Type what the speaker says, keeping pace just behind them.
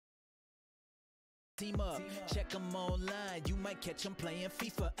team up. Check them online, you might catch them playing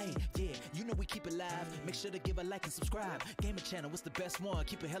FIFA. Hey, yeah, you know we keep it live. Make sure to give a like and subscribe. Gaming channel, what's the best one?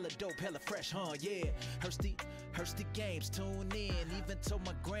 Keep it hella dope, hella fresh, huh? Yeah, Hursty Games, tune in. Even told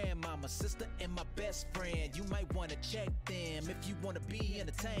my grandmama, sister, and my best friend. You might want to check them if you want to be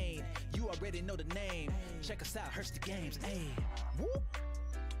entertained. You already know the name. Check us out, Hursty Games. Hey, whoop.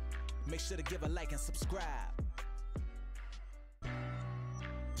 Make sure to give a like and subscribe.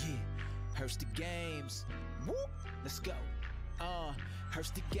 Yeah, Hursty Games. Whoop. Let's go.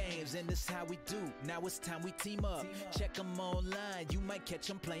 Hursty Games, and this how we do. Now it's time we team up. Check them online, you might catch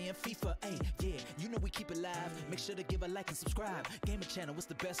them playing FIFA. Hey, yeah, you know we keep it live. Make sure to give a like and subscribe. Gaming channel, what's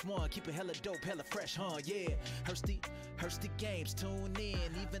the best one? Keep it hella dope, hella fresh, huh? Yeah, Hursty Games, tune in.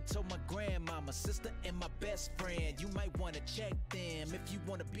 Even told my grandmama, sister, and my best friend. You might want to check them if you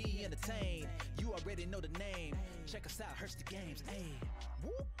want to be entertained. You already know the name. Check us out, Hursty Games. Hey,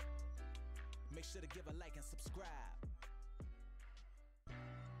 whoop. Make sure to give a like and subscribe.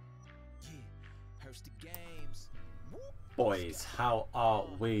 Games. Boys, how are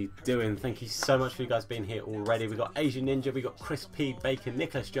we doing? Thank you so much for you guys being here already. We got Asian Ninja, we got Chris P, Bacon,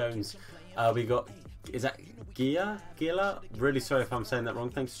 Nicholas Jones, we got, is that Gila? Really sorry if I'm saying that wrong.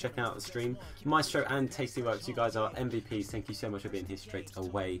 Thanks for checking out the stream. Maestro and Tasty Works, you guys are MVPs. Thank you so much for being here straight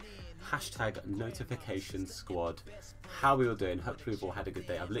away. Hashtag notification squad. How are we all doing? Hopefully we've all had a good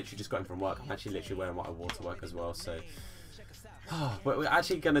day. I've literally just gotten from work. I'm actually literally wearing what I wore to work as well, so what we're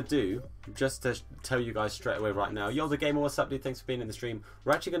actually going to do, just to tell you guys straight away right now, yo the gamer, what's up dude, thanks for being in the stream.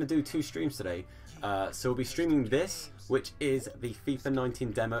 We're actually going to do 2 streams today. So we'll be streaming this, which is the FIFA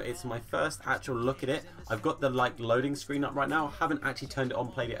 19 demo. It's my first actual look at it. I've got the loading screen up right now. I haven't actually turned it on,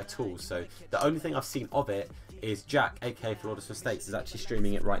 played it at all. So the only thing I've seen of it is Jack, aka Flawless Mistakes, is actually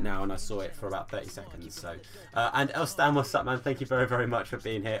streaming it right now, and I saw it for about 30 seconds. So, and Elstan, what's up, man? Thank you very, very much for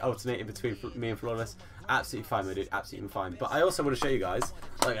being here. Alternating between me and Flawless, absolutely fine, my dude, absolutely fine. But I also want to show you guys.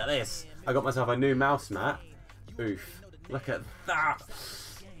 Look at this. I got myself a new mouse mat. Oof! Look at that.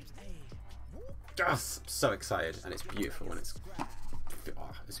 Just so excited, and it's beautiful when it's.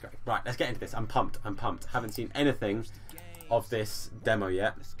 Oh, it's great. Right, let's get into this. I'm pumped. I'm pumped. Haven't seen anything of this demo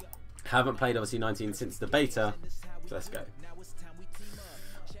yet. Haven't played obviously 19 since the beta, so let's go.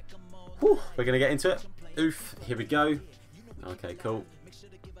 Whew, we're gonna get into it. Oof, here we go. Okay, cool.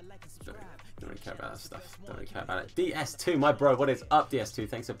 Don't really care about that stuff. Don't really care about it. DS2, my bro, what is up, DS2?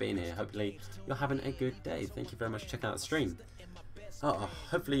 Thanks for being here. Hopefully you're having a good day. Thank you very much for checking out the stream. Oh,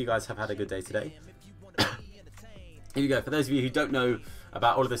 hopefully you guys have had a good day today. Here you go. For those of you who don't know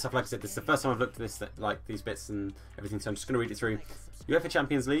about all of this stuff, like I said, this is the first time I've looked at this, like these bits and everything, so I'm just going to read it through. UEFA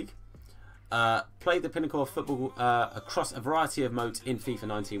Champions League. Play the pinnacle of football across a variety of modes in FIFA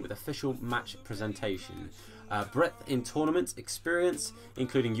 19 with official match presentation. Breadth in tournament experience,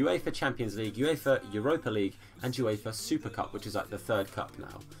 including UEFA Champions League, UEFA Europa League, and UEFA Super Cup, which is like the 3rd cup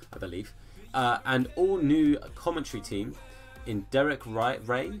now, I believe. And all new commentary team in Derek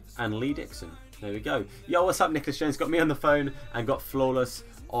Ray and Lee Dixon. There we go. Yo, what's up, Nicholas Jones? Got me on the phone and got Flawless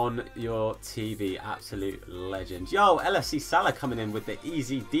on your TV. Absolute legend. Yo, LFC Salah coming in with the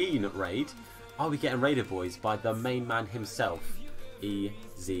Easy Dean raid. Are we getting raided, boys, by the main man himself,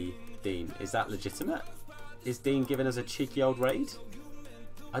 Easy Dean? Is that legitimate? Is Dean giving us a cheeky old raid?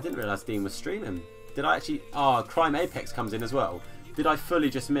 I didn't realise Dean was streaming. Did I actually... Oh, Crime Apex comes in as well. Did I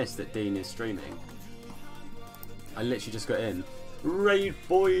fully just miss that Dean is streaming? I literally just got in. Raid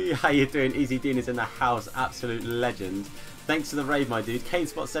boy, how you doing? Easy Dean is in the house, absolute legend. Thanks for the raid, my dude. Kane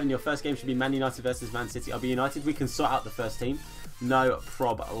Spot 7, your first game should be Man United versus Man City. I'll be United. We can sort out the first team. No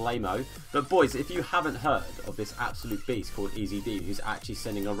problemo. But boys, if you haven't heard of this absolute beast called Easy Dean, who's actually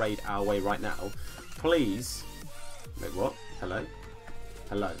sending a raid our way right now, please... Wait, what? Hello?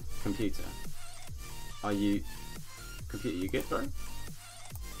 Hello, computer. Are you... Computer, you good, bro?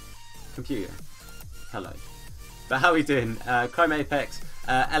 Computer. Hello. But how are we doing? Crime Apex,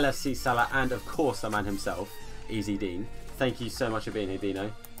 LFC Salah, and of course the man himself, Easy Dean. Thank you so much for being here,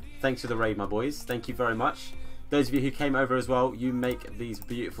 Dino. Thanks for the raid, my boys. Thank you very much. Those of you who came over as well, you make these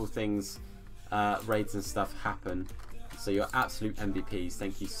beautiful things, raids and stuff happen. So you're absolute MVPs.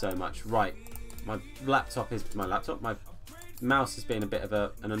 Thank you so much. Right, my mouse has been a bit of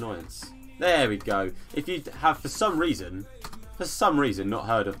an annoyance. There we go. If you have for some reason not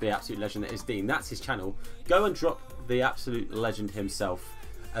heard of the absolute legend that is Dean, that's his channel. Go and drop the absolute legend himself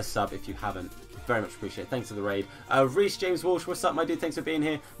a sub if you haven't. Very much appreciate it. Thanks for the raid. Reese James Walsh, what's up, my dude? Thanks for being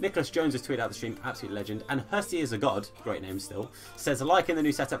here. Nicholas Jones has tweeted out the stream. Absolute legend. And Hursty is a god. Great name still. Says, liking the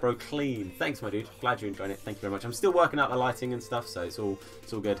new setup, bro. Clean. Thanks, my dude. Glad you're enjoying it. Thank you very much. I'm still working out the lighting and stuff, so it's all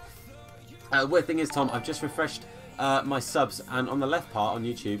good. Weird thing is, Tom, I've just refreshed my subs, and on the left part on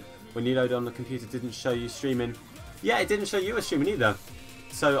YouTube, when you load on the computer didn't show you streaming. Yeah, it didn't show you were streaming either.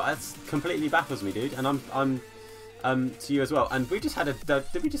 So that completely baffles me, dude. And I'm to you as well. And we just had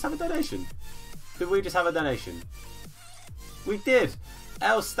did we just have a donation? Did we just have a donation? We did.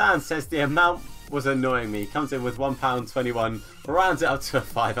 L Stan says the amount was annoying me. Comes in with £1.21, rounds it up to a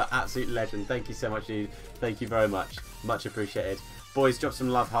fiver. Absolute legend. Thank you so much, dude. Thank you very much. Much appreciated. Boys, drop some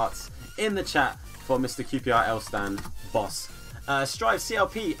love hearts in the chat for Mr. QPR L Stan boss. Strive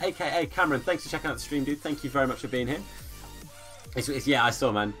CLP, aka Cameron. Thanks for checking out the stream, dude. Thank you very much for being here. Yeah, I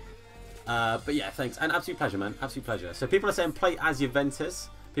saw, man. But yeah, thanks. And absolute pleasure, man. Absolute pleasure. So people are saying play as Juventus.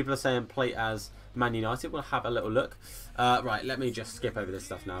 People are saying play as Man United. We'll have a little look. Right, let me just skip over this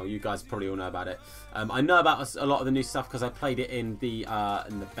stuff now. You guys probably all know about it. I know about a lot of the new stuff because I played it in the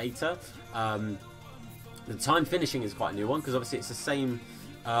beta. The time finishing is quite a new one because obviously it's the same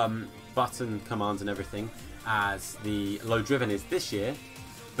button commands and everything as the low driven is this year,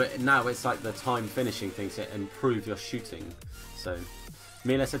 but now it's like the time finishing thing to improve your shooting. So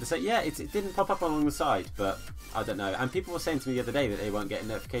Mila said to say, yeah, it didn't pop up along the side, but I don't know. And people were saying to me the other day that they weren't getting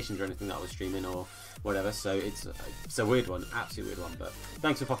notifications or anything that I was streaming or whatever. So it's a weird one, absolute weird one. But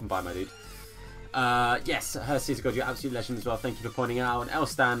thanks for popping by, my dude. Yes, Herses God, you're absolute legend as well. Thank you for pointing out. And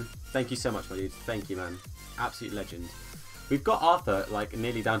Elstan, thank you so much, my dude. Thank you, man. Absolute legend. We've got Arthur like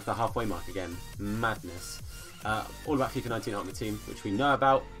nearly down to the halfway mark again. Madness. All about FIFA 19 Ultimate Team, which we know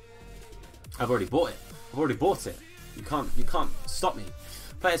about. I've already bought it. I've already bought it. You can't stop me.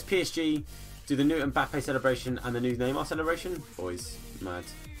 Play as PSG, do the new Mbappe celebration and the new Neymar celebration. Boys, mad.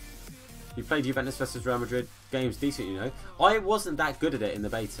 You played Juventus versus Real Madrid. Game's decent, you know. I wasn't that good at it in the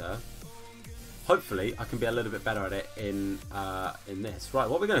beta. Hopefully, I can be a little bit better at it in this. Right,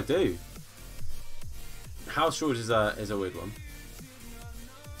 what are we gonna do? House rules is a weird one.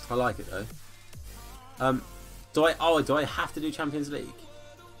 I like it though. Do I have to do Champions League?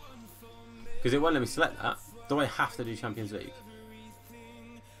 Because it won't let me select that. Do I have to do Champions League?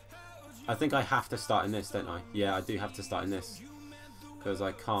 I think I have to start in this, don't I? Yeah, I do have to start in this. Because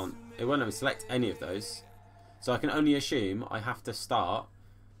I can't... It won't let me select any of those. So I can only assume I have to start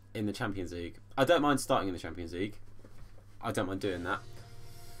in the Champions League. I don't mind starting in the Champions League. I don't mind doing that.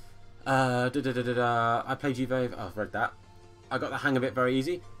 I played Juve. Oh, I've read that. I got the hang of it very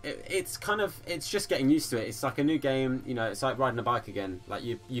easy. It's just getting used to it. It's like a new game, you know. It's like riding a bike again. Like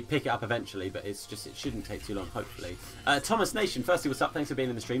you pick it up eventually, but it shouldn't take too long, hopefully. Thomas Nation, firstly, what's up? Thanks for being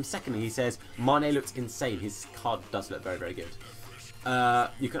in the stream. Secondly, he says Mane looks insane. His card does look very, very good.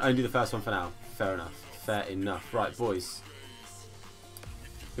 You can only do the first one for now. Fair enough. Fair enough. Right, boys.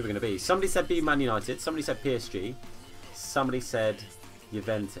 Who are we going to be? Somebody said be Man United. Somebody said PSG. Somebody said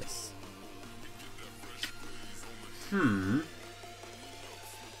Juventus.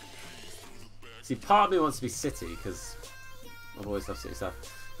 See, part of me wants to be City because I've always loved City stuff.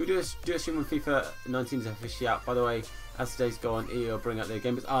 We do a stream when FIFA 19 is officially out. By the way, as today's go on, EA will bring out their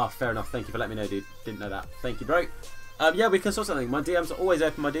game. Fair enough. Thank you for letting me know, dude. Didn't know that. Thank you, bro. Yeah, we can sort something. My DMs are always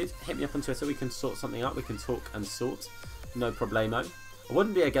open, my dude. Hit me up on Twitter. We can sort something out. We can talk and sort. No problemo. I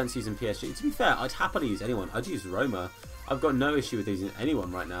wouldn't be against using PSG. To be fair, I'd happily use anyone. I'd use Roma. I've got no issue with using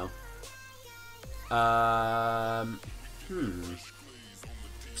anyone right now.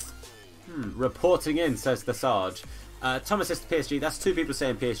 Reporting in, says the Sarge. Thomas says PSG. That's two people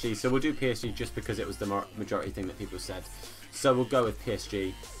saying PSG, so we'll do PSG just because it was the majority thing that people said. So we'll go with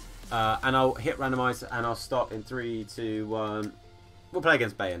PSG. And I'll hit randomize and I'll stop in 3, 2, 1. We'll play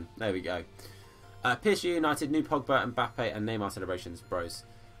against Bayern. There we go. PSG United, new Pogba, Mbappe, and Neymar celebrations, bros.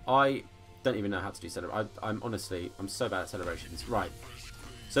 I don't even know how to do celebrations. I'm so bad at celebrations. Right.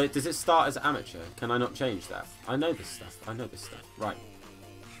 So does it start as amateur? Can I not change that? I know this stuff. Right.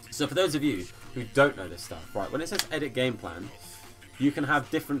 So for those of you who don't know this stuff, right, when it says edit game plan, you can have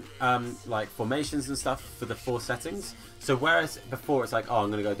different like formations and stuff for the 4 settings. So whereas before it's like, oh,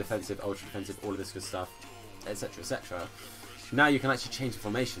 I'm going to go defensive, ultra defensive, all of this good stuff, etc., etc. Now you can actually change the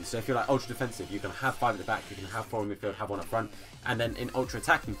formation. So if you're like ultra defensive, you can have 5 at the back, you can have 4 in midfield, have 1 up front, and then in ultra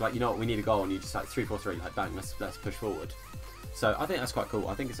attacking, like, you know what, we need a goal, and you just like 3-4-3, like bang, let's push forward. So I think that's quite cool.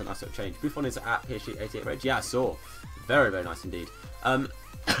 I think it's a nice little change. Buffon is at PSG88 Rage. Yeah, I saw. Very, very nice indeed. I'm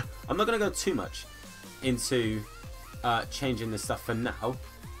not going to go too much into changing this stuff for now.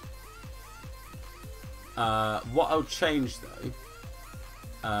 What I'll change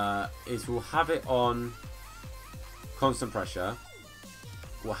though is we'll have it on constant pressure.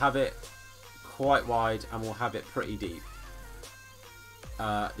 We'll have it quite wide and we'll have it pretty deep.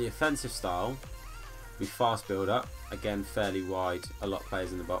 The offensive style be fast build up, again fairly wide, a lot of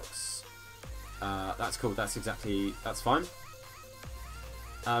players in the box. That's cool. That's fine.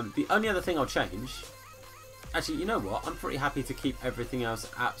 The only other thing I'll change Actually, you know what? I'm pretty happy to keep everything else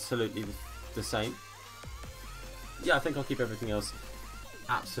absolutely the same. Yeah, I think I'll keep everything else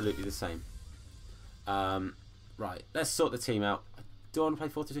absolutely the same. Right, let's sort the team out. Do I want to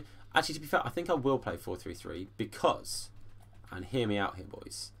play 4-3-3? Actually, to be fair, I think I will play 4-3-3 because, and hear me out here,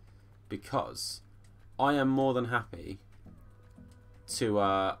 boys, because I am more than happy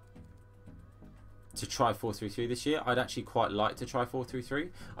to try 4-3-3 this year. I'd actually quite like to try 4-3-3.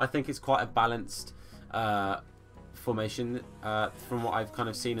 I think it's quite a balanced formation from what I've kind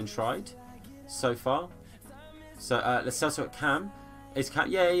of seen and tried so far. So let's also at Cam. Is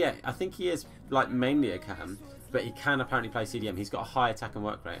Cam? Yeah. I think he is like mainly a Cam, but he can apparently play CDM. He's got a high attack and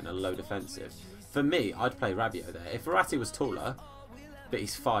work rate and a low defensive. For me, I'd play Rabiot there. If Verratti was taller, but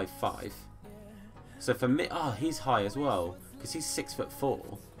he's 5'5". So for me, oh, he's high as well because he's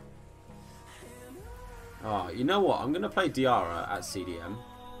 6'4". Oh, you know what? I'm gonna play Diarra at CDM.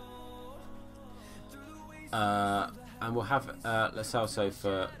 And we'll have Lo Celso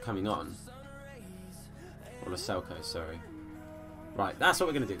for coming on. Or Lo Celso, sorry. Right, that's what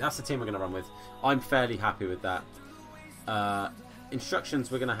we're going to do. That's the team we're going to run with. I'm fairly happy with that.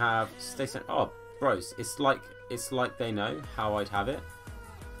 Instructions we're going to have... Stay safe. Oh, bros, it's like they know how I'd have it.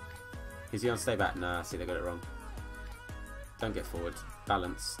 Is he on stay back? Nah, see, they got it wrong. Don't get forward.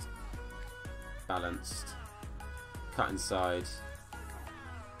 Balanced. Balanced. Cut inside.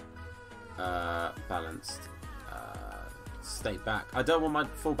 Balanced. Stay back. I don't want my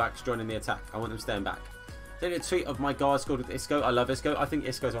fullbacks joining the attack. I want them staying back. Did a tweet of my guard scored with Isco. I love Isco. I think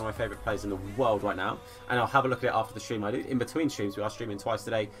Isco is one of my favourite players in the world right now. And I'll have a look at it after the stream. I do in between streams. We are streaming twice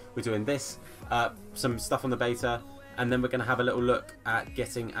today. We're doing this, some stuff on the beta, and then we're going to have a little look at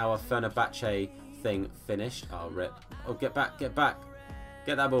getting our Fenerbahce thing finished. Oh, rip. Oh, get back, get back.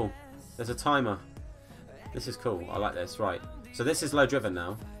 Get that ball. There's a timer. This is cool. I like this. Right. So this is low driven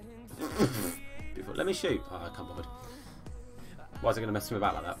now. Beautiful. Let me shoot. Oh, I can't bother. Why is it going to mess me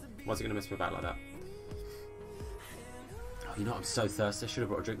about like that? Why is it going to mess me about like that? Oh, you know what? I'm so thirsty. I should have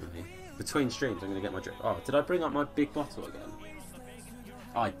brought a drink with me. Between streams, I'm going to get my drink. Oh, did I bring up my big bottle again?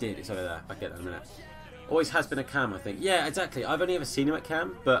 Oh, I did. It's over there. I'll get that in a minute. Always has been a Cam, I think. Yeah, exactly. I've only ever seen him at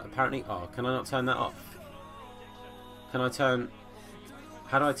Cam, but apparently... Oh, can I not turn that off? Can I turn...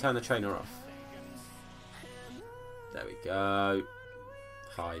 How do I turn the trainer off? There we go.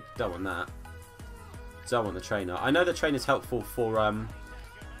 Hide. Don't want that. Don't want the trainer. I know the trainer's helpful for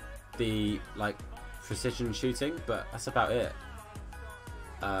the like precision shooting, but that's about it.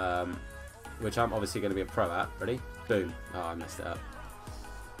 Which I'm obviously going to be a pro at. Ready? Boom. Oh, I messed it up.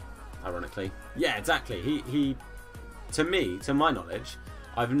 Ironically. Yeah, exactly. He to me, to my knowledge,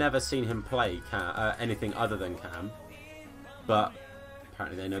 I've never seen him play anything other than Cam. But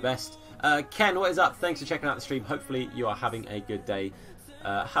apparently they know best. Ken, what is up? Thanks for checking out the stream. Hopefully you are having a good day.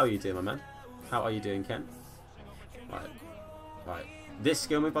 How are you doing, my man? How are you doing, Ken? Right. This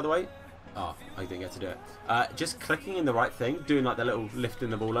skill move, by the way. Oh, I didn't get to do it. Just clicking in the right thing, doing like the little lifting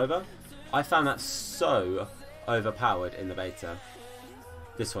the ball over. I found that so overpowered in the beta.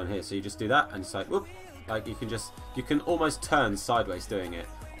 This one here. So you just do that, and it's like, whoop. Like you can almost turn sideways doing it.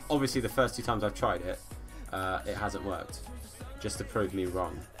 Obviously, the first 2 times I've tried it, it hasn't worked. Just to prove me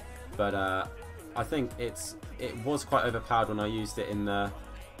wrong. But I think it was quite overpowered when I used it in the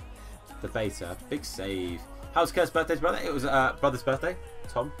beta. Big save. How's Kurt's birthday, brother? It was brother's birthday.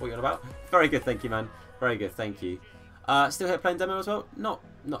 Tom, what are you on about? Very good, thank you, man. Very good, thank you. Still here playing demo as well? Not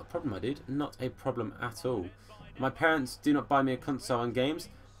a problem, my dude. Not a problem at all. My parents do not buy me a console and games.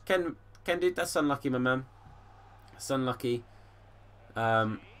 Ken, dude, that's unlucky, my man. That's unlucky.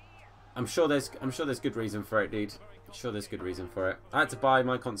 I'm sure there's good reason for it, dude. I'm sure there's good reason for it. I had to buy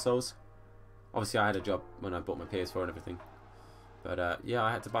my consoles. Obviously, I had a job when I bought my PS4 and everything. But yeah,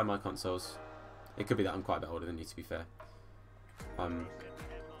 I had to buy my consoles. It could be that I'm quite a bit older than you, to be fair. I'm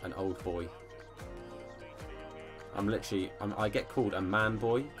an old boy. I get called a man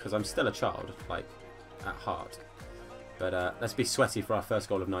boy because I'm still a child, like, at heart. But let's be sweaty for our first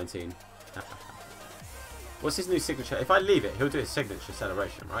goal of 19. What's his new signature? If I leave it, he'll do his signature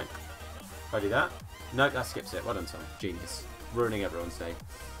celebration, right? If I do that? Nope, that skips it. Well done, Tom. Genius. Ruining everyone's day.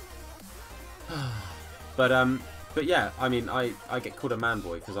 But yeah, I mean, I get called a man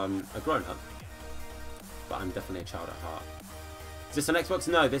boy because I'm a grown-up. But I'm definitely a child at heart. Is this on Xbox?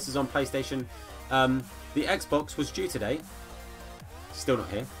 No, this is on PlayStation. The Xbox was due today. Still not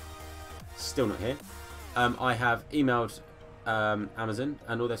here. Still not here. I have emailed Amazon,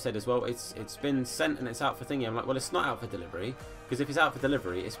 and all they've said is, well, it's been sent and it's out for thingy. I'm like, well, it's not out for delivery, because if it's out for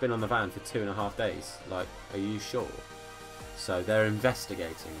delivery, it's been on the van for 2.5 days. Like, are you sure? So they're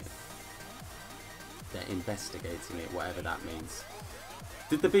investigating it. They're investigating it, whatever that means.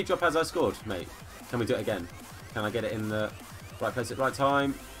 Did the beat drop as I scored, mate? Can we do it again? Can I get it in the right place at the right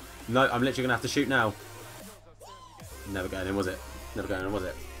time? No, I'm literally going to have to shoot now. Never going in, was it? Never going in, was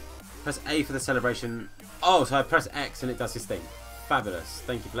it? Press A for the celebration. Oh, so I press X and it does this thing. Fabulous.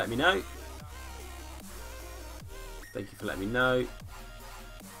 Thank you for letting me know. Thank you for letting me know.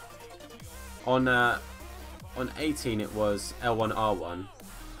 On 18 it was L1, R1.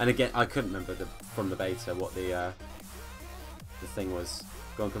 And again, I couldn't remember from the beta what the thing was.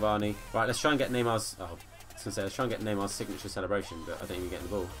 Go on, Cavani. Right, let's try and get Neymar's... Oh, I was going to say, let's try and get Neymar's signature celebration, but I don't even get the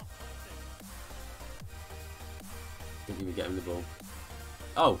ball. Didn't even get him the ball.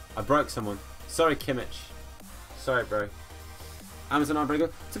 Oh, I broke someone. Sorry, Kimmich. Sorry, bro. Amazon aren't very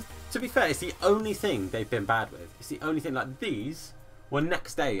good. To be fair, it's the only thing they've been bad with. It's the only thing. Like, these were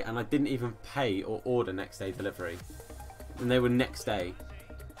next day, and I didn't even pay or order next day delivery. And they were next day.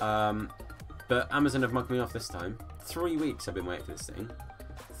 But Amazon have mugged me off this time. 3 weeks I've been waiting for this thing.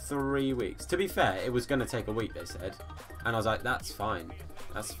 3 weeks. To be fair, it was going to take a week, they said. And I was like, that's fine.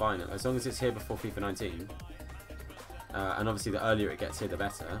 That's fine. As long as it's here before FIFA 19. And obviously the earlier it gets here, the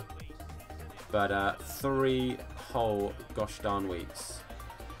better. But 3 whole gosh darn weeks.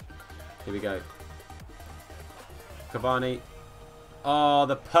 Here we go. Cavani. Oh,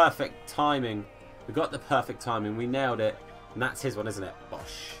 the perfect timing. We got the perfect timing. We nailed it. And that's his one, isn't it?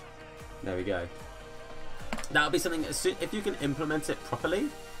 Bosh. There we go. That'll be something, if you can implement it properly,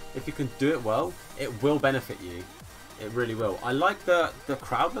 if you can do it well, it will benefit you. It really will. I like the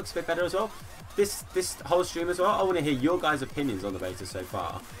crowd looks a bit better as well. This whole stream as well, I want to hear your guys' opinions on the beta so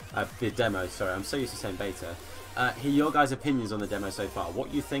far. The demo, sorry, I'm so used to saying beta. Hear your guys' opinions on the demo so far.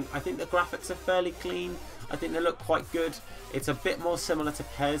 What you think. I think the graphics are fairly clean. I think they look quite good. It's a bit more similar to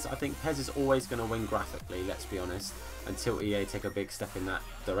PES. I think PES is always going to win graphically, let's be honest, until EA take a big step in that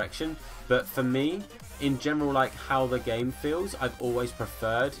direction. But for me, in general, like how the game feels, I've always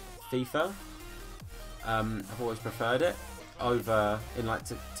preferred FIFA. I've always preferred it over in like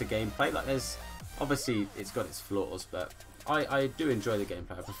to gameplay. Like there's obviously it's got its flaws, but I do enjoy the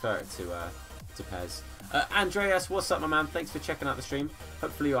gameplay. I prefer it to PES. Andreas, what's up, my man? Thanks for checking out the stream.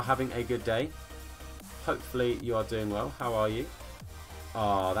 Hopefully you're having a good day. Hopefully you are doing well. How are you?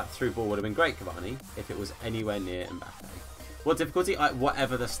 Oh, that through ball would have been great, Cavani, if it was anywhere near Mbappe. What difficulty?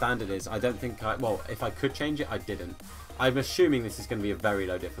 Whatever the standard is. I don't think well, if I could change it, I didn't. I'm assuming this is going to be a very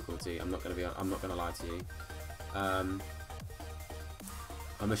low difficulty. I'm not going to lie to you. I'm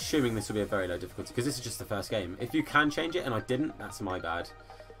assuming this will be a very low difficulty because this is just the first game. If you can change it and I didn't, that's my bad.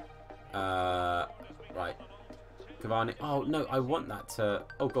 Right. Cavani. Oh, no, I want that to...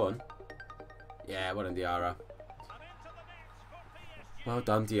 Oh, go on. Yeah, well done, Diarra. Well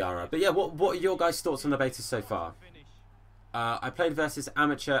done, Diarra. But yeah, what are your guys' thoughts on the beta so far? I played versus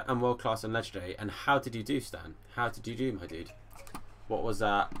amateur and world class and legendary. And how did you do, Stan? How did you do, my dude? What was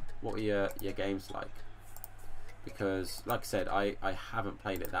that? What were your games like? Because, like I said, I haven't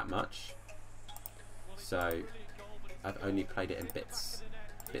played it that much. So, I've only played it in bits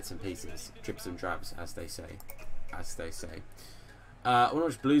and pieces. Drips and drabs, as they say. I want to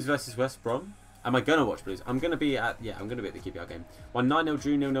watch Blues versus West Brom. Am I going to watch Blues? I'm going to be at... Yeah, I'm going to be at the QPR game. Won 9-0,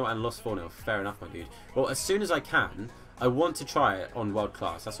 drew 0-0 and lost 4-0. Fair enough, my dude. Well, as soon as I can, I want to try it on World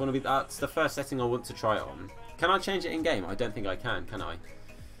Class. That's the first setting I want to try it on. Can I change it in-game? I don't think I can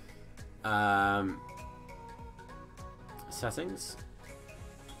I? Settings?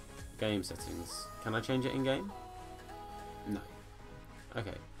 Game settings. Can I change it in-game? No.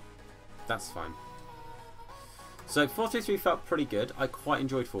 Okay. That's fine. So 4-3-3 felt pretty good. I quite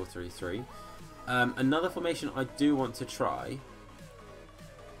enjoyed 4-3-3. Another formation I do want to try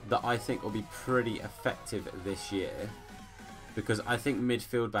that I think will be pretty effective this year, because I think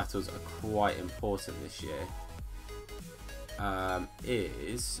midfield battles are quite important this year,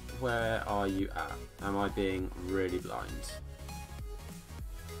 is... Where are you at? Am I being really blind?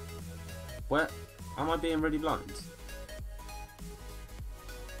 Where... Am I being really blind?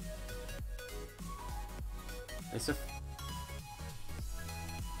 It's a...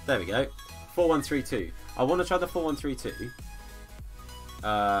 There we go. 4-1-3-2. I want to try the 4-1-3-2.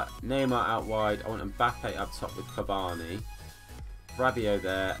 Neymar out wide. I want Mbappe up top with Cavani. Rabiot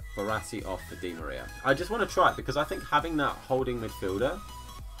there. Verratti off for Di Maria. I just want to try it because I think having that holding midfielder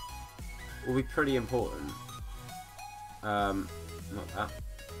will be pretty important. Not that.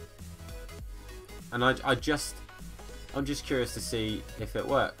 And I'm just curious to see if it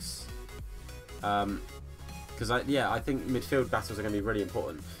works. Because I think midfield battles are going to be really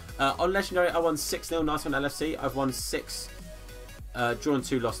important. On Legendary, I won 6-0. Nice on LFC. I've won 6, drawn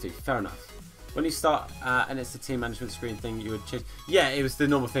 2, lost 2. Fair enough. When you start and it's the team management screen thing, you would change. Yeah, it was the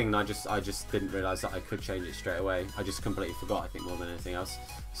normal thing, and I just didn't realise that I could change it straight away. I just completely forgot, I think, more than anything else.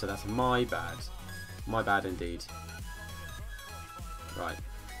 So that's my bad. My bad indeed. Right.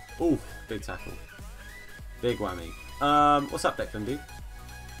 Ooh, big tackle. Big whammy. What's up, Declan, dude?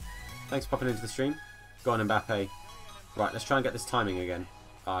 Thanks for popping into the stream. Go on, Mbappe. Right, let's try and get this timing again.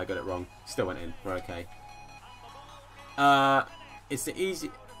 Oh, I got it wrong. Still went in. We're okay.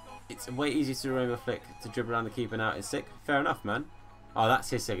 It's way easier to do rainbow flick to dribble around the keeper now. It's sick. Fair enough, man. Oh, that's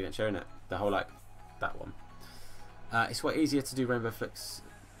his signature, isn't it? The whole, like, that one. It's way easier to do rainbow flicks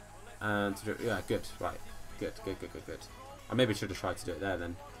and to dribble. Yeah, good. Right. Good. I maybe should have tried to do it there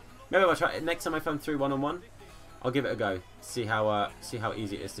then. Maybe I'll try it next time I come through one-on-one. I'll give it a go. See how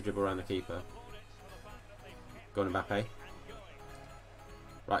easy it is to dribble around the keeper. Go on, Mbappe.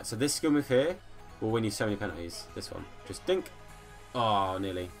 Right, so this skill move here will win you so many penalties. This one. Just dink. Oh,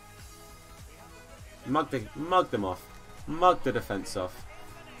 nearly. Mug them off. Mug the defence off.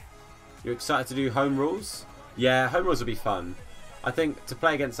 You're excited to do home rules? Yeah, home rules will be fun. I think to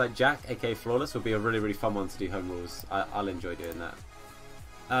play against like Jack, aka Flawless, will be a really, really fun one to do home rules. I'll enjoy doing that.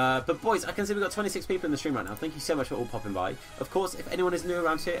 But boys, I can see we've got 26 people in the stream right now. Thank you so much for all popping by. Of course, if anyone is new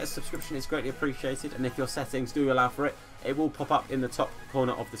around here, a subscription is greatly appreciated. And if your settings do allow for it, it will pop up in the top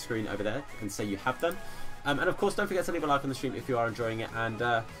corner of the screen over there and say you have done. And of course, don't forget to leave a like on the stream if you are enjoying it. And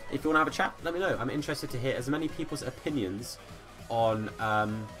if you want to have a chat, let me know. I'm interested to hear as many people's opinions on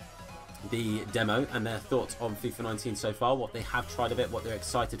the demo and their thoughts on FIFA 19 so far. What they have tried of it, what they're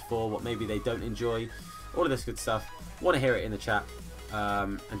excited for, what maybe they don't enjoy. All of this good stuff. Want to hear it in the chat.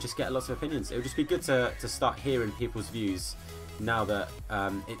 And just get lots of opinions. It would just be good to start hearing people's views now that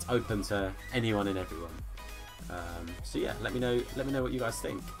it's open to anyone and everyone. So yeah, let me know what you guys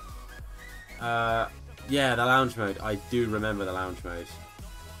think. Yeah, the lounge mode. I do remember the lounge mode.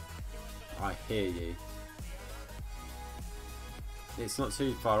 I hear you. It's not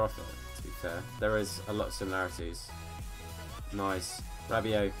too far off it, to be fair. There is a lot of similarities. Nice.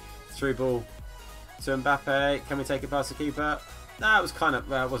 Rabiot. Through ball to Mbappe. Can we take it past the keeper? Nah, it was kind of...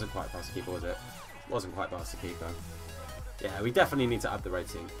 Well, it wasn't quite past the keeper, was it? It wasn't quite past the keeper. Yeah, we definitely need to up the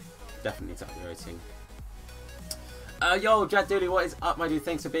rating. Definitely need to up the rating. Yo, Jack Dooley, what is up, my dude?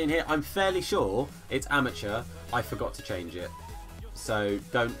 Thanks for being here. I'm fairly sure it's amateur. I forgot to change it. So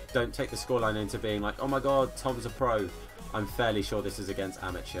don't take the scoreline into being like, oh my god, Tom's a pro. I'm fairly sure this is against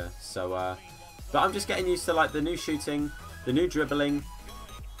amateur. So, but I'm just getting used to like the new shooting, the new dribbling.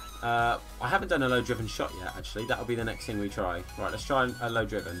 I haven't done a low driven shot yet, actually. That'll be the next thing we try. Right, let's try a low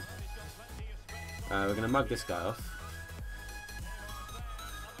driven. We're going to mug this guy off.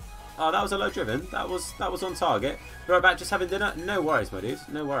 Oh, that was a low driven. That was on target. Right back, just having dinner? No worries, my dude.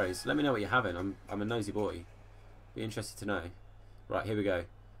 No worries. Let me know what you're having. I'm a nosy boy. Be interested to know. Right, here we go.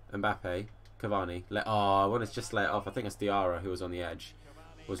 Mbappe, Cavani. I want to just lay it off. I think it's Diarra who was on the edge.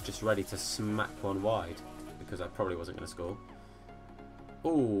 Was just ready to smack one wide because I probably wasn't going to score.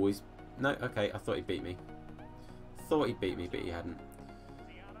 Oh, he's... No, okay. I thought he beat me. Thought he beat me, but he hadn't.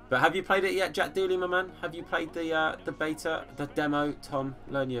 But have you played it yet, Jack Dooley, my man? Have you played the beta, the demo, Tom?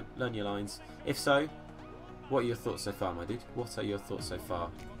 Learn your lines. If so, what are your thoughts so far, my dude? What are your thoughts so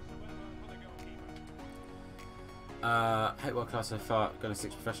far? Hate world class so far. Gonna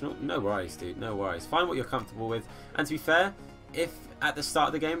stick to professional. No worries, dude. No worries. Find what you're comfortable with. And to be fair, if at the start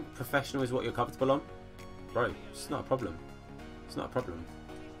of the game professional is what you're comfortable on, bro, it's not a problem. It's not a problem.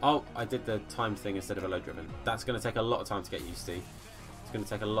 Oh, I did the time thing instead of a low driven. That's going to take a lot of time to get used to. It's going to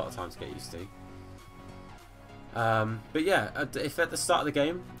take a lot of time to get used to. But yeah, if at the start of the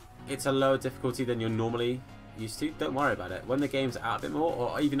game it's a lower difficulty than you're normally used to, don't worry about it. When the game's out a bit more,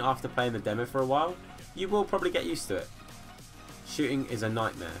 or even after playing the demo for a while, you will probably get used to it. Shooting is a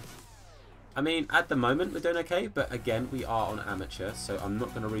nightmare. I mean, at the moment we're doing okay, but again, we are on amateur, so I'm not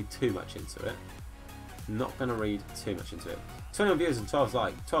going to read too much into it. Not going to read too much into it. 21 viewers and 12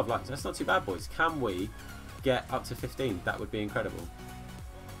 likes. That's not too bad, boys. Can we get up to 15? That would be incredible.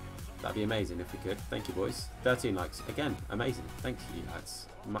 That'd be amazing if we could. Thank you, boys. 13 likes. Again, amazing. Thank you, lads.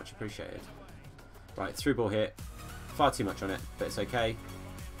 Much appreciated. Right, through ball here. Far too much on it, but it's okay.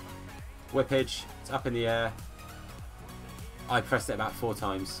 Whippage. It's up in the air. I pressed it about 4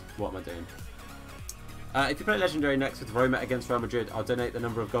 times. What am I doing? If you play Legendary next with Roma against Real Madrid, I'll donate the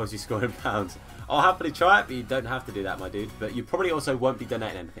number of goals you score in pounds. I'll happily try it, but you don't have to do that, my dude. But you probably also won't be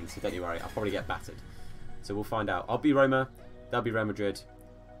donating anything, so don't you worry. I'll probably get battered. So we'll find out. I'll be Roma. They'll be Real Madrid.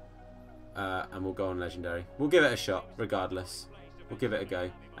 And we'll go on Legendary. We'll give it a shot, regardless. We'll give it a go.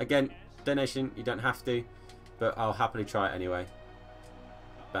 Again, donation, you don't have to. But I'll happily try it anyway.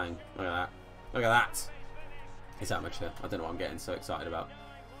 Bang. Look at that. Look at that. It's amateur. I don't know what I'm getting so excited about.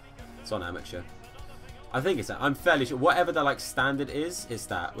 It's on amateur. I think it's that. I'm fairly sure. Whatever the like standard is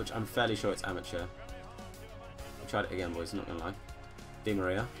that, which I'm fairly sure it's amateur. I'll try it again, boys. Not gonna lie. Di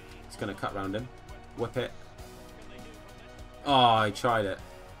Maria. It's gonna cut round him. Whip it. Oh, he tried it.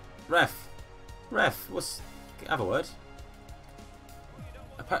 Ref. Have a word.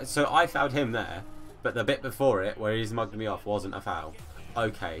 So I fouled him there, but the bit before it, where he's mugged me off, wasn't a foul.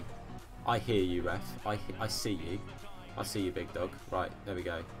 Okay. I hear you, ref. I see you. I see you, big dog. Right, there we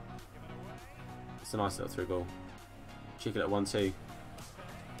go. It's a nice little through ball. Cheeky little 1-2.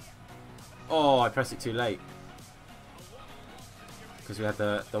 Oh, I pressed it too late. Because we had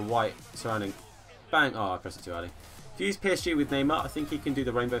the white surrounding. Bang! Oh, I pressed it too early. If you use PSG with Neymar, I think he can do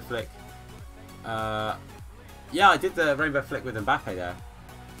the rainbow flick. Yeah, I did the rainbow flick with Mbappe there.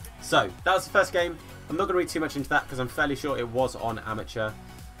 So, that was the first game. I'm not going to read too much into that because I'm fairly sure it was on amateur.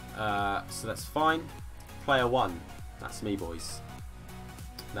 So that's fine. Player 1. That's me, boys.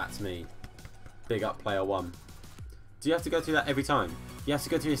 That's me. Big up player 1. Do you have to go through that every time? You have to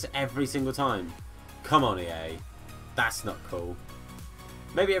go through this every single time? Come on, EA. That's not cool.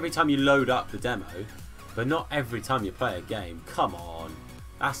 Maybe every time you load up the demo, but not every time you play a game. Come on.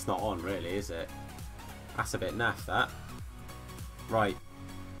 That's not on, really, is it? That's a bit naff, that. Right.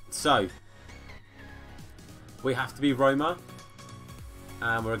 So, we have to be Roma.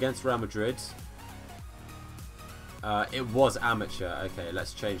 And we're against Real Madrid. It was amateur. Okay,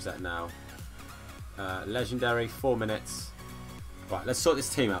 let's change that now. Legendary, 4 minutes. Right, let's sort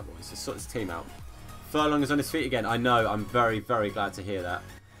this team out, boys. Let's sort this team out. Furlong is on his feet again. I know. I'm very, very glad to hear that.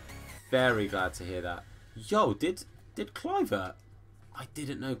 Very glad to hear that. Yo, did Kluivert? I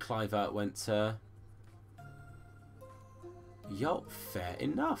didn't know Kluivert went to... Yo, fair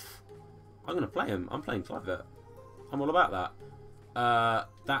enough. I'm going to play him. I'm playing Kluivert. I'm all about that.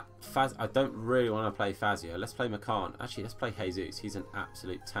 I don't really want to play Fazio. Let's play McCann. Actually, let's play Jesus. He's an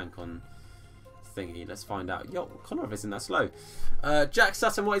absolute tank on thingy. Let's find out. Yo, Connor isn't that slow. Jack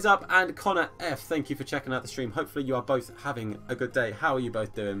Sutton, what is up? And Connor F, thank you for checking out the stream. Hopefully you are both having a good day. How are you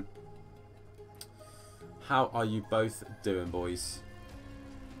both doing? How are you both doing, boys?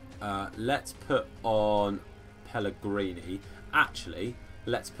 Let's put on Pellegrini. Actually,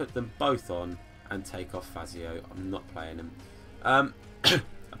 let's put them both on and take off Fazio. I'm not playing him.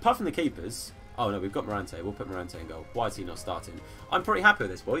 Apart from the keepers... Oh no, we've got Morante. We'll put Morante in goal. Why is he not starting? I'm pretty happy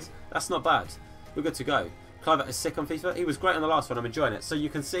with this, boys. That's not bad. We're good to go. Kluivert is sick on FIFA. He was great on the last one. I'm enjoying it. So you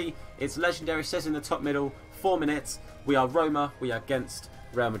can see it's legendary. Says in the top middle. 4 minutes. We are Roma. We are against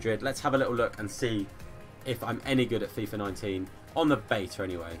Real Madrid. Let's have a little look and see if I'm any good at FIFA 19. On the beta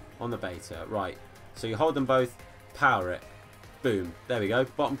anyway. On the beta. Right. So you hold them both. Power it. Boom. There we go.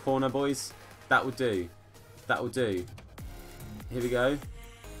 Bottom corner, boys. That will do. That will do. Here we go.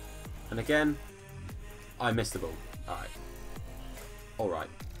 And again, I missed the ball. Alright. Alright.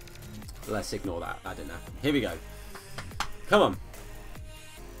 Let's ignore that. That didn't happen. Here we go. Come on.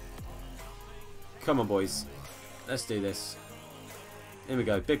 Come on, boys. Let's do this. Here we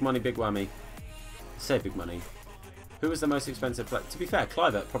go. Big money, big whammy. Say big money. Who was the most expensive player? To be fair,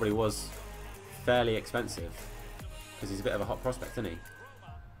 Kluivert probably was fairly expensive. Because he's a bit of a hot prospect, isn't he?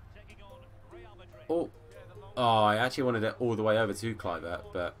 Oh. Oh, I actually wanted it all the way over to Kluivert,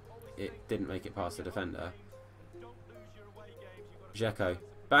 but it didn't make it past the defender. Dzeko.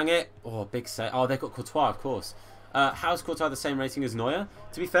 Bang it. Oh, big save. Oh, they've got Courtois, of course. How's Courtois the same rating as Neuer?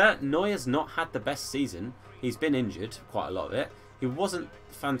 To be fair, Neuer's not had the best season. He's been injured, quite a lot of it. He wasn't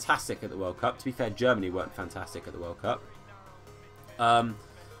fantastic at the World Cup. To be fair, Germany weren't fantastic at the World Cup.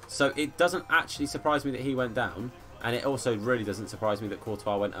 So it doesn't actually surprise me that he went down. And it also really doesn't surprise me that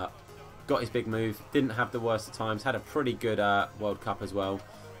Courtois went up. Got his big move. Didn't have the worst of times. Had a pretty good World Cup as well.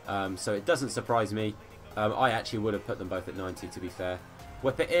 So it doesn't surprise me. I actually would have put them both at 90, to be fair.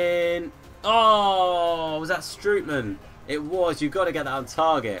 Whip it in. Oh, was that Strootman? It was. You've got to get that on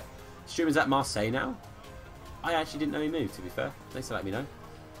target. Strootman's at Marseille now. I actually didn't know he moved, to be fair. Thanks for letting me know.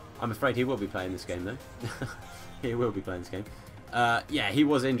 I'm afraid he will be playing this game, though. He will be playing this game. Yeah, he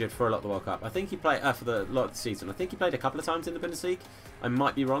was injured for a lot of the World Cup. I think he played for the lot of the season. I think he played a couple of times in the Bundesliga. I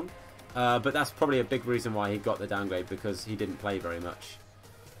might be wrong. But that's probably a big reason why he got the downgrade, because he didn't play very much.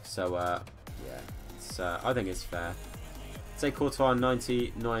 So, yeah, I think it's fair. Say Courtois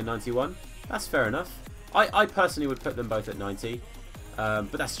 99, 91. That's fair enough. I personally would put them both at 90.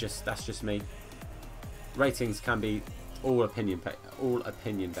 But that's just me. Ratings can be all opinion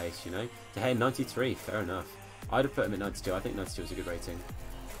based, you know. Hey, 93, fair enough. I'd have put him at 92. I think 92 is a good rating.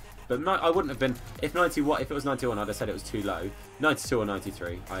 But I wouldn't have been... If it was 91, I'd have said it was too low. 92 or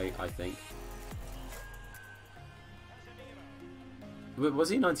 93, I think. Was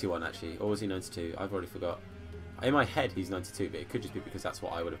he 91, actually? Or was he 92? I've already forgot. In my head, he's 92, but it could just be because that's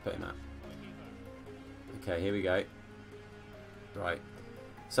what I would have put him at. Okay, here we go. Right.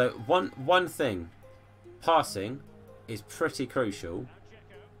 So, one thing. Passing is pretty crucial.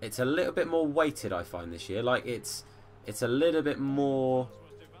 It's a little bit more weighted, I find, this year. Like, it's a little bit more...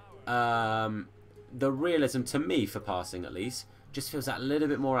 the realism, to me, for passing, at least, just feels that little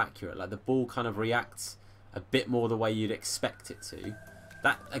bit more accurate. Like, the ball kind of reacts a bit more the way you'd expect it to.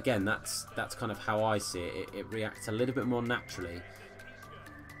 That, again, that's kind of how I see it. It reacts a little bit more naturally.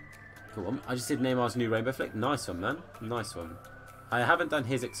 Cool on. I just did Neymar's new rainbow flick. Nice one, man. Nice one. I haven't done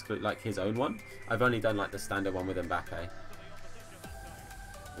his his own one. I've only done like the standard one with Mbappe.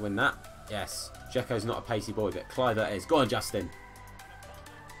 Win that. Yes. Dzeko's not a pacey boy, but Kluivert is. Go on, Justin.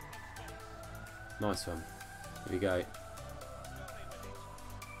 Nice one. Here we go.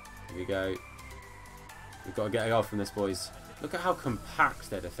 Here we go. We've got to get a goal from this, boys. Look at how compact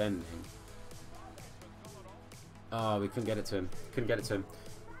they're defending. Oh, we couldn't get it to him. Couldn't get it to him.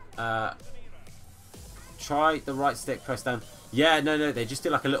 Try the right stick, press down. Yeah, no, they just do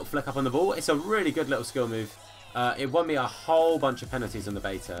like a little flick up on the ball. It's a really good little skill move. It won me a whole bunch of penalties on the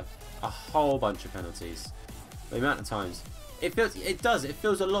beta. A whole bunch of penalties. The amount of times. It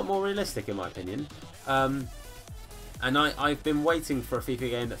feels a lot more realistic in my opinion. And I've been waiting for a FIFA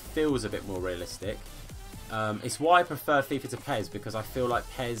game that feels a bit more realistic. It's why I prefer FIFA to PES, because I feel like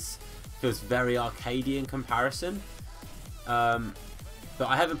PES feels very arcadey in comparison. But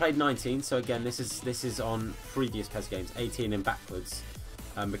I haven't played 19, so again, this is on previous PES games, 18 and backwards,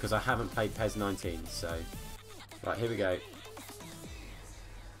 because I haven't played PES 19. So, right, here we go.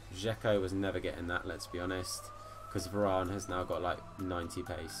 Dzeko was never getting that, let's be honest, because Varane has now got like 90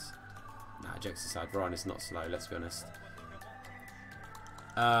 pace. Nah, jokes aside, Varane is not slow, let's be honest.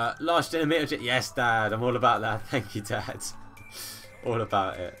 Large dinner meter. Yes, Dad, I'm all about that. Thank you, Dad. All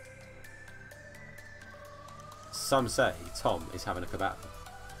about it. Some say Tom is having a kebab.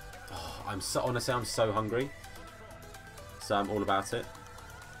 Oh, honestly, I'm so hungry. So I'm all about it.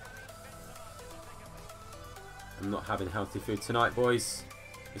 I'm not having healthy food tonight, boys.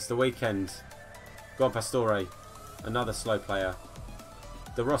 It's the weekend. Go on, Pastore. Another slow player.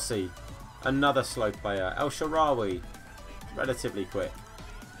 De Rossi. Another slow player. El Shaarawy. Relatively quick.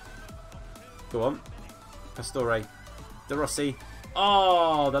 Go on. Pastore. De Rossi.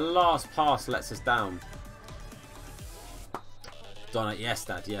 Oh, the last pass lets us down. Donna, yes,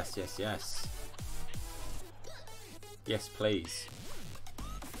 Dad. Yes, yes, yes. Yes, please.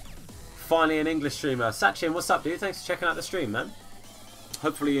 Finally, an English streamer. Sachin, what's up, dude? Thanks for checking out the stream, man.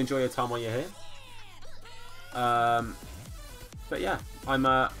 Hopefully you enjoy your time while you're here. But yeah,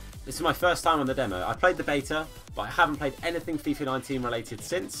 this is my first time on the demo. I played the beta, but I haven't played anything FIFA 19 related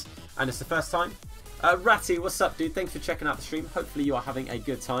since, and it's the first time. Ratty, what's up, dude? Thanks for checking out the stream. Hopefully you are having a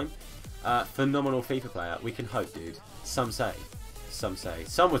good time. Phenomenal FIFA player. We can hope, dude. Some say. Some say.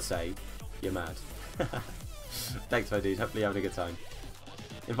 Some would say you're mad. Thanks, my dude. Hopefully you're having a good time.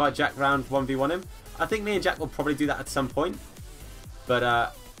 Invite Jack round 1v1 him. I think me and Jack will probably do that at some point. But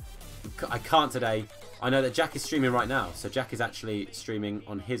I can't today. I know that Jack is streaming right now. So Jack is actually streaming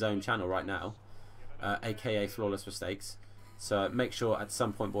on his own channel right now. AKA Flawless Mistakes. So make sure at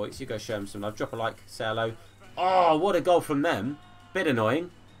some point, boys, you go show him some love. Drop a like. Say hello. Oh, what a goal from them. Bit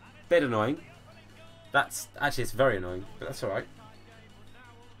annoying. Bit annoying. That's... Actually, it's very annoying. But that's alright.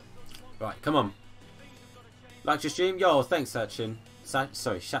 Right, come on. Like your stream? Yo, thanks, Sachin.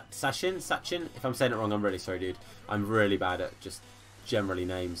 Sachin? If I'm saying it wrong, I'm really sorry, dude. I'm really bad at just generally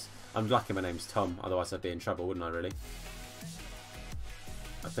names. I'm lucky my name's Tom, otherwise I'd be in trouble, wouldn't I, really?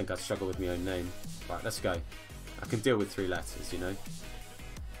 I think I'd struggle with my own name. Right, let's go. I can deal with 3 letters, you know.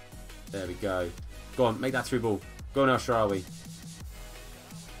 There we go. Go on, make that through ball. Go on, El Shaarawy.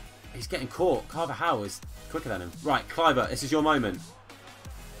 He's getting caught. Carvajal is quicker than him. Right, Kluivert, this is your moment.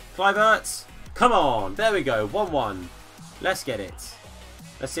 Kluivert! Come on! There we go, 1-1. Let's get it.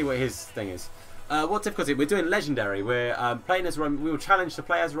 Let's see what his thing is. What difficulty? We're doing Legendary. We're playing as Roma. We will challenge to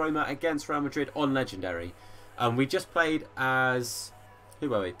play as Roma against Real Madrid on Legendary. We just played as... Who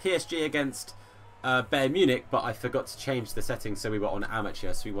were we? PSG against Bayern Munich, but I forgot to change the settings, so we were on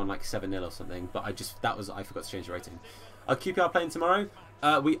amateur, so we won like 7-0 or something. But I forgot to change the rating. QPR playing tomorrow.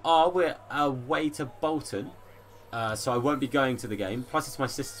 We're away to Bolton. So I won't be going to the game. Plus, it's my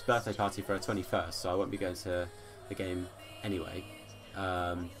sister's birthday party for her 21st, so I won't be going to the game anyway.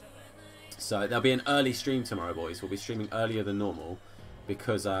 So there'll be an early stream tomorrow, boys. We'll be streaming earlier than normal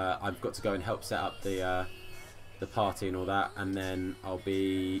because I've got to go and help set up the party and all that, and then I'll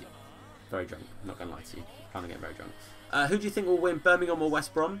be very drunk. I'm not gonna lie to you. I'm planning on getting very drunk. Who do you think will win, Birmingham or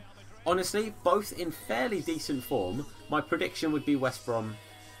West Brom? Honestly, both in fairly decent form. My prediction would be West Brom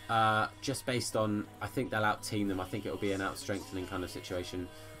just based on, I think they'll out-team them. I think it'll be an out-strengthening kind of situation.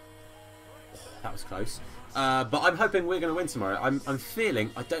 Oh, that was close. But I'm hoping we're going to win tomorrow. I'm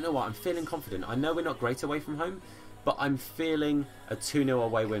feeling, I don't know what, I'm feeling confident. I know we're not great away from home, but I'm feeling a 2-0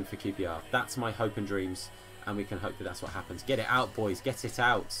 away win for QPR. That's my hope and dreams, and we can hope that that's what happens. Get it out, boys. Get it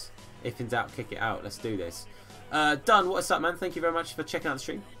out. If in doubt, kick it out. Let's do this. Done. What's up, man? Thank you very much for checking out the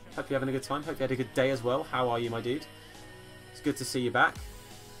stream. Hope you're having a good time. Hope you had a good day as well. How are you, my dude? It's good to see you back.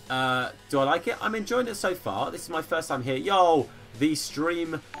 Do I like it? I'm enjoying it so far. This is my first time here. Yo, the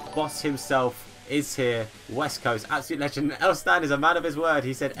stream boss himself is here. West Coast, absolute legend. El Stan is a man of his word.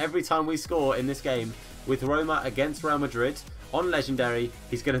 He said every time we score in this game with Roma against Real Madrid on Legendary,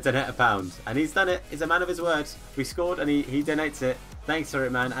 he's going to donate £1. And he's done it. He's a man of his word. We scored and he donates it. Thanks for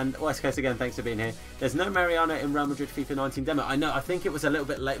it, man. And West Coast again, thanks for being here. There's no Mariano in Real Madrid FIFA 19 demo. I know, I think it was a little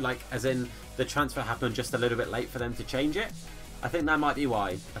bit late, like as in the transfer happened just a little bit late for them to change it. I think that might be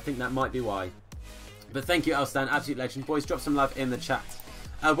why. But thank you, Elstan, absolute legend. Boys, drop some love in the chat.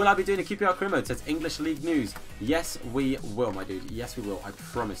 Will I be doing a QPR career mode? Says English League News. Yes, we will, my dude. Yes, we will. I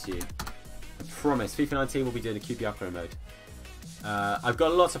promise you. I promise. FIFA 19 will be doing a QPR career mode. I've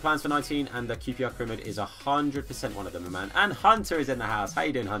got lots of plans for 19, and the QPR career mode is 100% one of them, man. And Hunter is in the house. How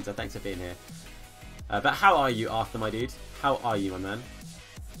you doing, Hunter? Thanks for being here. But how are you, Arthur, my dude? How are you, my man?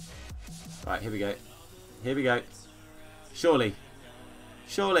 Right, here we go. Here we go. Surely.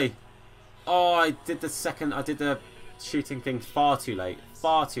 Surely. Oh, I did the shooting thing far too late.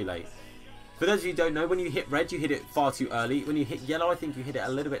 Far too late. For those of you who don't know, when you hit red, you hit it far too early. When you hit yellow, I think you hit it a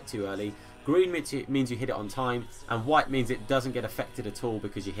little bit too early. Green means you hit it on time. And white means it doesn't get affected at all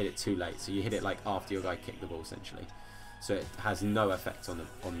because you hit it too late. So you hit it like after your guy kicked the ball, essentially. So it has no effect on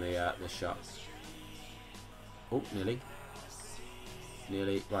the shot. Oh, nearly.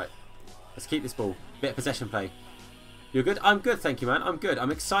 Nearly. Right. Let's keep this ball. Bit of possession play. You're good? I'm good, thank you, man. I'm good.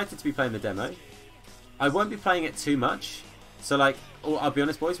 I'm excited to be playing the demo. I won't be playing it too much. So, like, I'll be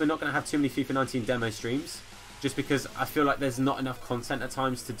honest, boys, we're not going to have too many FIFA 19 demo streams. Just because I feel like there's not enough content at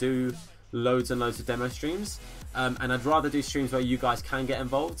times to do loads and loads of demo streams. And I'd rather do streams where you guys can get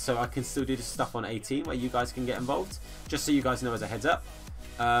involved. So I can still do the stuff on 18 where you guys can get involved. Just so you guys know as a heads up.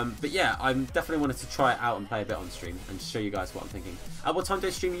 But yeah, I'm definitely wanted to try it out and play a bit on stream and show you guys what I'm thinking. At what time do I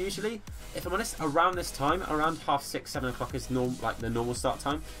stream usually? If I'm honest, around this time, around 6:30, 7 o'clock is like the normal start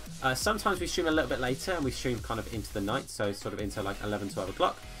time. Sometimes we stream a little bit later and we stream kind of into the night, so sort of into like 11, 12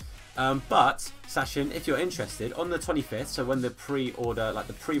 o'clock. But Sashin, if you're interested, on the 25th, so when the pre-order, like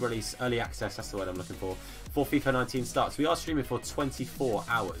the pre-release early access, that's the word I'm looking for FIFA 19 starts, we are streaming for 24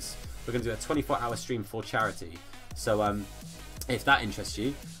 hours. We're going to do a 24-hour stream for charity. So if that interests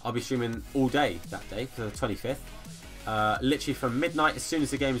you, I'll be streaming all day that day for the 25th. Literally from midnight, as soon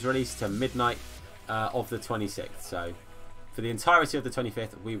as the game is released, to midnight of the 26th. So for the entirety of the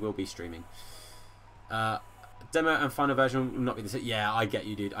 25th, we will be streaming. Demo and final version will not be the same. Yeah, I get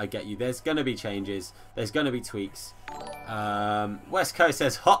you, dude. I get you. There's going to be changes. There's going to be tweaks. West Coast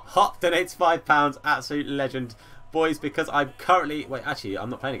says, Hop donates £5. Absolute legend. Boys, because I'm currently... Wait, actually, I'm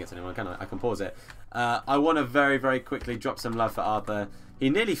not playing against anyone, can I? I can pause it. I want to very, very quickly drop some love for Arthur. He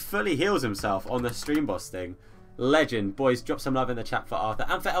nearly fully heals himself on the stream boss thing. Legend. Boys, drop some love in the chat for Arthur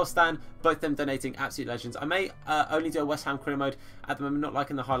and for Elstan. Both them donating, absolute legends. I may only do a West Ham career mode at the moment. Not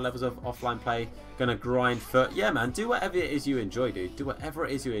liking the high levels of offline play. Gonna grind for... Yeah, man. Do whatever it is you enjoy, dude. Do whatever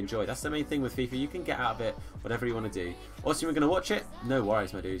it is you enjoy. That's the main thing with FIFA. You can get out of it whatever you want to do. Also, you're going to watch it? No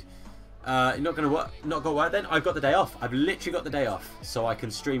worries, my dude. You're not going to not got work then? I've got the day off. I've literally got the day off. So I can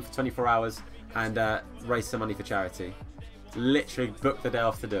stream for 24 hours and raise some money for charity. Literally booked the day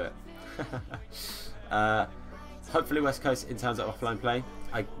off to do it. Hopefully West Coast in terms of offline play.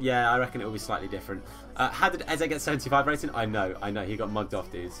 Yeah, I reckon it will be slightly different. How did Eze get 75 rating? I know. He got mugged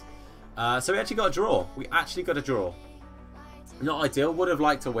off, dudes. So we actually got a draw. Not ideal. Would have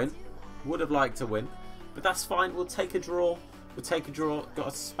liked to win. But that's fine. We'll take a draw. Got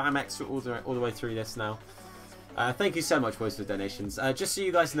a spam extra all the way through this now. Thank you so much, boys, for the donations. Just so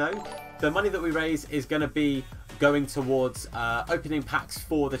you guys know, the money that we raise is going to be going towards opening packs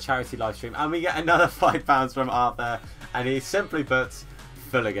for the charity live stream. And we get another £5 from Arthur. And he simply puts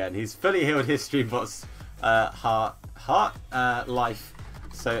full again. He's fully healed his streambot's life.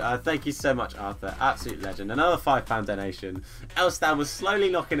 So thank you so much, Arthur. Absolute legend. Another £5 donation. Elstan was slowly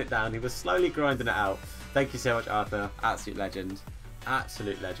knocking it down. He was slowly grinding it out. Thank you so much, Arthur. Absolute legend.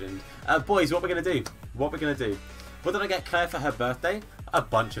 Absolute legend. Boys, what we're going to do? What did I get Claire for her birthday? A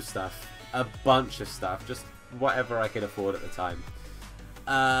bunch of stuff. Just whatever I could afford at the time.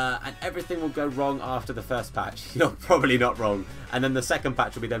 And everything will go wrong after the first patch. You're probably not wrong. And then the second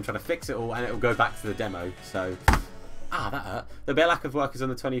patch will be them trying to fix it all, and it will go back to the demo. So Ah, that hurt. There'll be a lack of workers on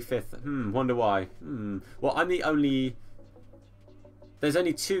the 25th. Wonder why. Well, I'm the only... There's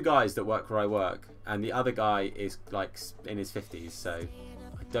only 2 guys that work where I work, and the other guy is like in his 50s, so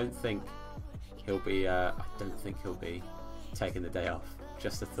I don't think he'll be taking the day off.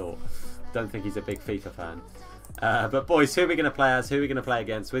 Just a thought. Don't think he's a big FIFA fan. But boys, who are we going to play as? Who are we going to play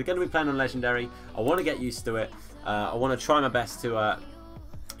against? We're going to be playing on Legendary. I want to get used to it. I want to try my best to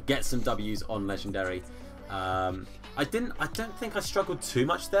get some W's on Legendary. I don't think I struggled too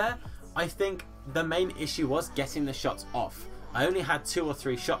much there. I think the main issue was getting the shots off. I only had 2 or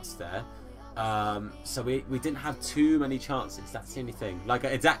 3 shots there. So we didn't have too many chances. That's the only thing. Like,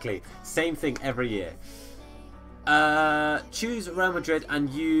 exactly. Same thing every year. Choose Real Madrid and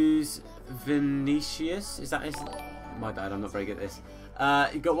use Vinicius. Is that his? My bad, I'm not very good at this.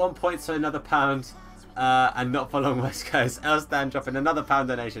 You got 1 point, so another £1. And not for long, West Coast. Elstan dropping another £1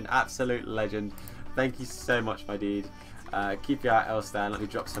 donation. Absolute legend. Thank you so much, my dude. Keep your eye out, Elstan. Let me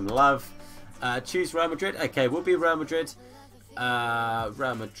drop some love. Choose Real Madrid. Okay, we'll be Real Madrid.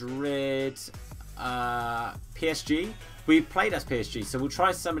 Real Madrid. PSG. We played as PSG, so we'll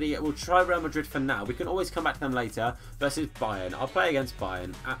try somebody. We'll try Real Madrid for now. We can always come back to them later. Versus Bayern. I'll play against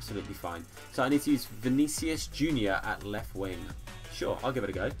Bayern. Absolutely fine. So I need to use Vinicius Jr. at left wing. Sure, I'll give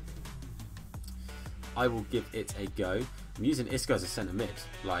it a go. I will give it a go. I'm using Isco as a centre mid.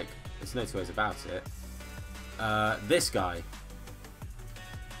 Like, there's no two ways about it. This guy.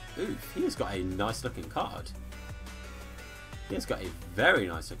 Ooh, he has got a nice looking card. He has got a very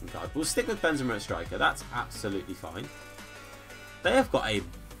nice looking card. We'll stick with Benzema at striker. That's absolutely fine. They have got a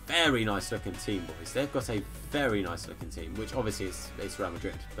very nice looking team, boys. They've got a very nice looking team, which obviously it's Real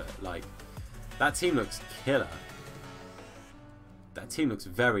Madrid, but like, that team looks killer. That team looks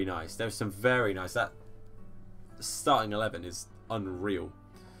very nice. There's some very nice. That starting 11 is unreal.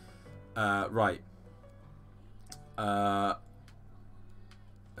 Right.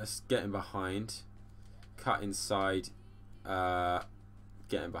 Let's get in behind. Cut inside.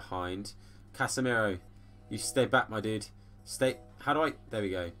 Get in behind. Casemiro, you stay back, my dude. Stay. How do I? There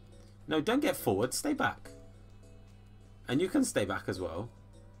we go. No, don't get forward. Stay back. And you can stay back as well.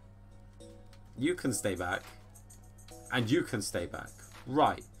 You can stay back. And you can stay back.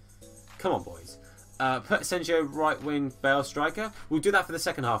 Right. Come on, boys. Put Sergio right wing, Bale striker. We'll do that for the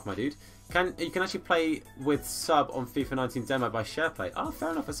second half, my dude. You can actually play with sub on FIFA 19 demo by SharePlay. Oh,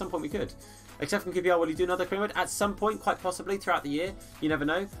 fair enough. At some point we could. Except from QPR, will you do another career mode? At some point, quite possibly, throughout the year. You never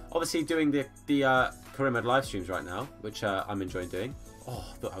know. Obviously, doing the career mode live streams right now, which I'm enjoying doing. Oh,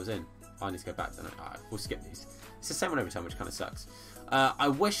 I thought I was in. I need to go back, don't I? Alright, we'll skip these. It's the same one every time, which kind of sucks. I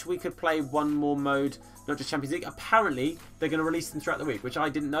wish we could play one more mode, not just Champions League. Apparently, they're going to release them throughout the week, which I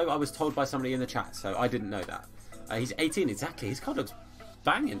didn't know. I was told by somebody in the chat, so I didn't know that. He's 18, exactly. His card looks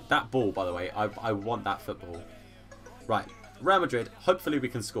banging. That ball, by the way, I want that football. Right, Real Madrid. Hopefully, we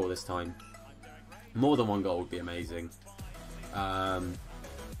can score this time. More than one goal would be amazing. More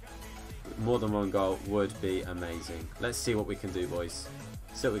than one goal would be amazing. Let's see what we can do, boys.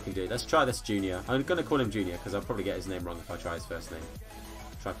 See what we can do. Let's try this Junior. I'm going to call him Junior because I'll probably get his name wrong if I try his first name.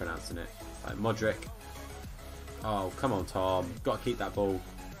 Try pronouncing it. Right, Modric. Oh, come on, Tom. Got to keep that ball.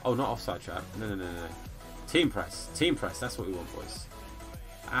 Oh, not offside trap. No. Team press. Team press. That's what we want, boys.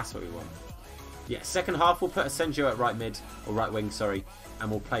 That's what we want. Yeah, second half, we'll put Asensio at right mid. Or right wing, sorry. And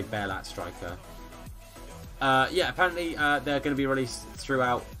we'll play Bale at striker. Yeah, apparently they're going to be released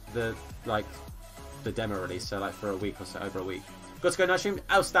throughout the demo release, so like for a week or so, over a week. Got to go nice stream.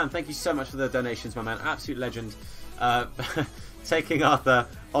 Elstan, thank you so much for the donations, my man. Absolute legend. Taking Arthur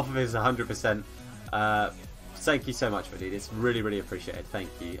off of his 100%. Thank you so much, my dude. It's really, really appreciated.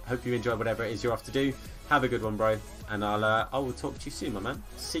 Thank you. Hope you enjoy whatever it is you're off to do. Have a good one, bro. And I will talk to you soon, my man.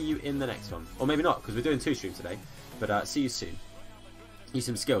 See you in the next one, or maybe not, because we're doing 2 streams today. But see you soon. Use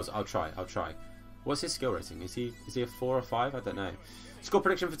some skills. I'll try. What's his skill rating? Is he a 4 or 5? I don't know. Score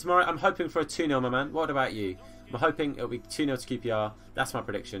prediction for tomorrow. I'm hoping for a 2-0, my man. What about you? I'm hoping it'll be 2-0 to QPR. That's my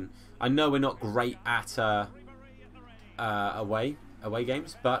prediction. I know we're not great at away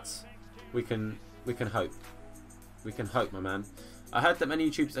games, but we can hope. We can hope, my man. I heard that many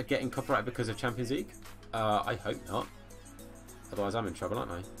YouTubers are getting copyright because of Champions League. I hope not. Otherwise, I'm in trouble,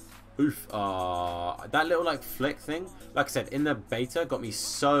 aren't I? Oof. That little like flick thing, like I said, in the beta got me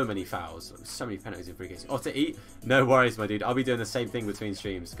so many fouls, so many penalties and free kicks. Off to eat. No worries, my dude. I'll be doing the same thing between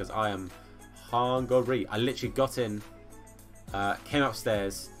streams because I am hungry. I literally got in, came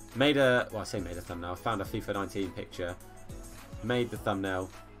upstairs, made a thumbnail, found a FIFA 19 picture, made the thumbnail,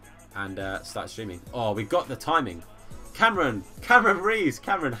 and started streaming. Oh, we got the timing. Cameron Reeves.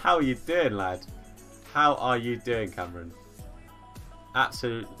 Cameron, how are you doing, lad? How are you doing, Cameron?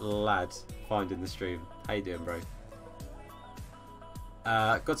 Absolute lad finding the stream. How you doing, bro?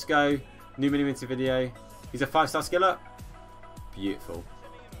 Got to go. New mini-minty video. He's a 5-star skiller. Beautiful.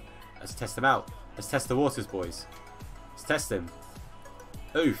 Let's test him out. Let's test the waters, boys. Let's test him.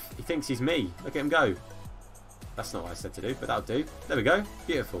 Oof. He thinks he's me. Look at him go. That's not what I said to do, but that'll do. There we go.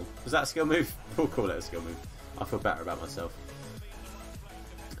 Beautiful. Was that a skill move? We'll call it a skill move. I feel better about myself.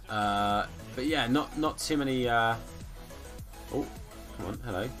 But yeah, not too many... Oh, come on.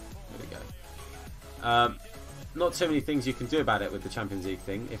 Hello. There we go. Not too many things you can do about it with the Champions League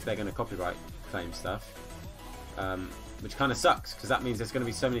thing if they're going to copyright claim stuff. Which kind of sucks, because that means there's going to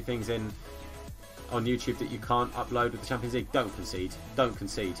be so many things on YouTube that you can't upload with the Champions League. Don't concede. Don't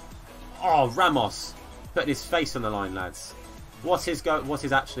concede. Oh, Ramos putting his face on the line, lads. What is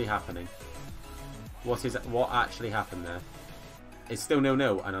actually happening? What actually happened there? It's still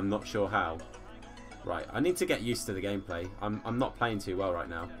 0-0, and I'm not sure how. Right, I need to get used to the gameplay. I'm not playing too well right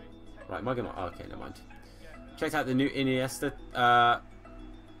now. Right, am I gonna? Oh, okay, never mind. Checked out the new Iniesta.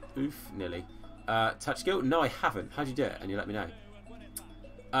 Oof, nearly. Touch skill? No, I haven't. How'd you do it? And you let me know.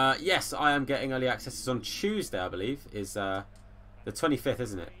 Yes, I am getting early access on Tuesday, I believe. Is the 25th,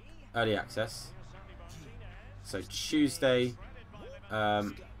 isn't it? Early access. So Tuesday, a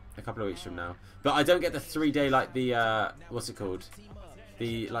couple of weeks from now. But I don't get the 3-day like the what's it called?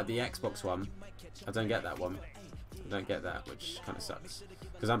 The Xbox one. I don't get that one. I don't get that, which kind of sucks.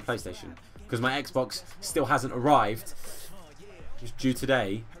 Because I'm PlayStation. Because my Xbox still hasn't arrived. It was due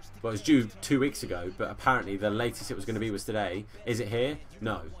today. Well, it was due 2 weeks ago, but apparently the latest it was going to be was today. Is it here?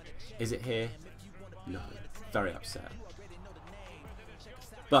 No. Is it here? No. Very upset.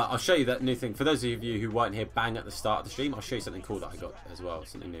 But I'll show you that new thing. For those of you who weren't here bang at the start of the stream, I'll show you something cool that I got as well.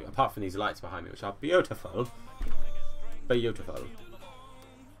 Something new. Apart from these lights behind me, which are beautiful. Beautiful.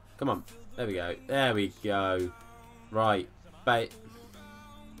 Come on. There we go. There we go. Right. Bait.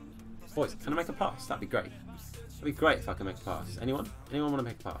 Boys, can I make a pass? That'd be great. That'd be great if I can make a pass. Anyone? Anyone want to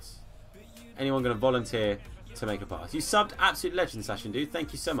make a pass? Anyone going to volunteer to make a pass? You subbed Absolute Legend session, dude.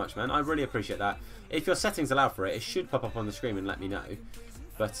 Thank you so much, man. I really appreciate that. If your settings allow for it, it should pop up on the screen and let me know.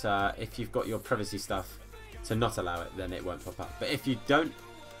 But if you've got your privacy stuff to not allow it, then it won't pop up. But if you don't,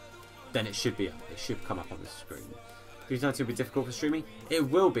 then it should be up. It should come up on the screen. Do you know it's going to be difficult for streaming? It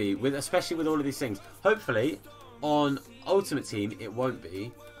will be, especially with all of these things. Hopefully, on Ultimate Team, it won't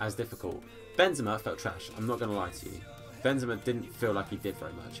be as difficult. Benzema felt trash. I'm not going to lie to you. Benzema didn't feel like he did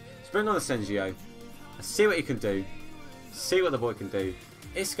very much. Let's bring on Asensio. Let's see what he can do. See what the boy can do.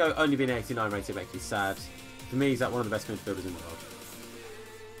 Isco only being 89 rated makes me sad. For me, he's like one of the best midfielders in the world.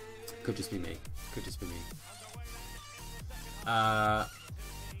 Could just be me. Could just be me. Alright,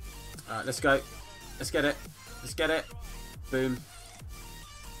 let's go. Let's get it. Let's get it. Boom.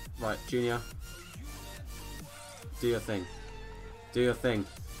 Right, Junior. Do your thing. Do your thing.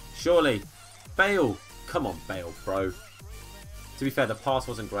 Surely. Bale. Come on, Bale, bro. To be fair, the pass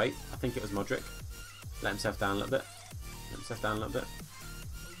wasn't great. I think it was Modric. Let himself down a little bit. Let himself down a little bit.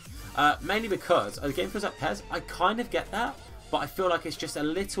 Mainly because the game feels like PES. I kind of get that, but I feel like it's just a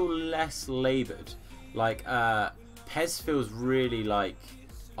little less laboured. Like, PES feels really like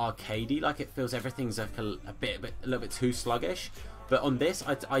arcadey. Like, it feels everything's like a little bit too sluggish. But on this,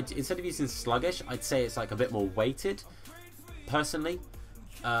 instead of using sluggish, I'd say it's like a bit more weighted. Personally,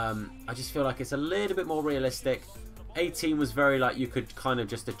 I just feel like it's a little bit more realistic. 18 was very like you could kind of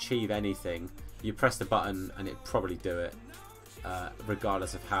just achieve anything. You press the button and it'd probably do it,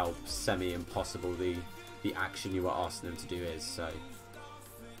 regardless of how semi-impossible the action you were asking them to do is. So,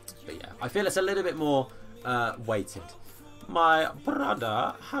 but yeah, I feel it's a little bit more weighted. My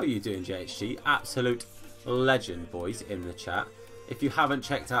brother, how are you doing, JHG? Absolute legend, boys, in the chat. If you haven't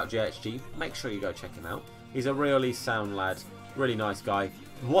checked out JHG, make sure you go check him out. He's a really sound lad, really nice guy.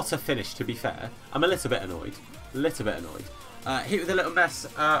 What a finish, to be fair. I'm a little bit annoyed. Hit with a little mess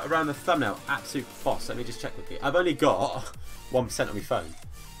around the thumbnail. Absolute boss. Let me just check quickly. I've only got 1% on my phone.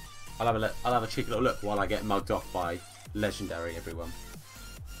 I'll have a cheeky little look while I get mugged off by Legendary, everyone.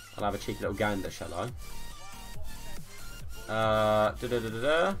 I'll have a cheeky little gander, shall I?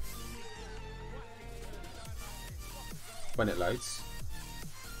 When it loads.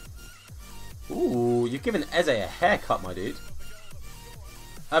 Ooh, you've given Eze a haircut, my dude.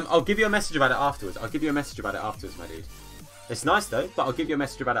 I'll give you a message about it afterwards. My dude. It's nice though, but I'll give you a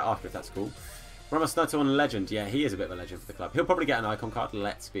message about it after if that's cool. Ramos Nato on legend. Yeah, he is a bit of a legend for the club. He'll probably get an icon card,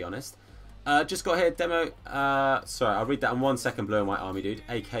 let's be honest. Just got here, demo. Sorry, I'll read that in 1 second, Blue and White Army dude,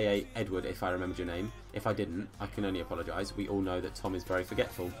 aka Edward, if I remembered your name. If I didn't, I can only apologise. We all know that Tom is very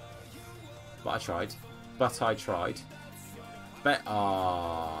forgetful. But I tried. But,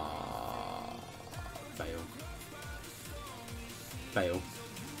 fail.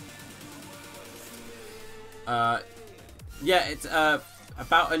 Yeah, it's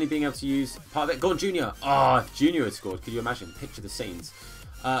about only being able to use part of it. Go on, Junior. Oh, if Junior had scored, could you imagine? Picture the scenes.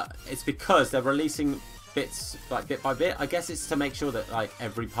 It's because they're releasing bits, like bit by bit. I guess it's to make sure that like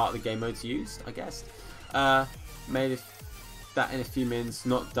every part of the game mode's used, I guess. Made that in a few minutes,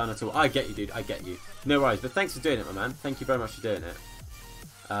 not done at all. I get you, dude. I get you. No worries. But thanks for doing it, my man. Thank you very much for doing it.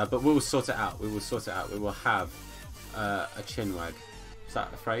 But we'll sort it out. We will sort it out. We will have a chinwag. Is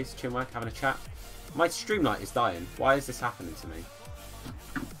that a phrase? Chinwag? Having a chat? My streamlight is dying. Why is this happening to me?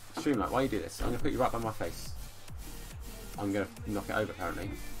 Streamlight, why you do this? I'm going to put you right by my face. I'm going to knock it over, apparently.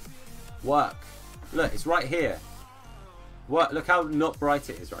 Work. Look, it's right here. Work. Look how not bright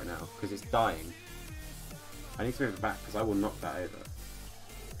it is right now, because it's dying. I need to move it back, because I will knock that over.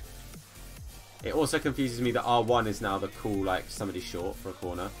 It also confuses me that R1 is now the cool, like, somebody short for a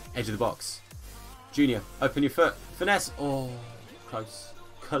corner. Edge of the box. Junior, open your foot. Finesse. Oh, close.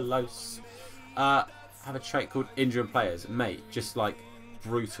 Close. Have a trait called injuring players. Mate, just like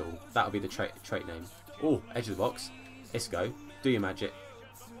brutal. That'll be the trait name. Oh, edge of the box. Isco, do your magic.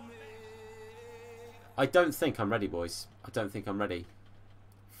 I don't think I'm ready, boys. I don't think I'm ready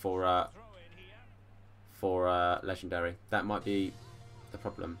for legendary. That might be the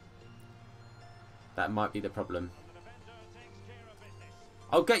problem. That might be the problem.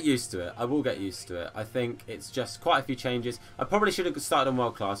 I'll get used to it. I will get used to it. I think it's just quite a few changes. I probably should have started on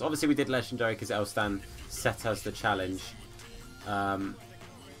world class. Obviously, we did legendary because Elstan set us the challenge. Oh,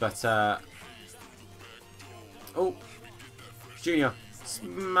 Junior,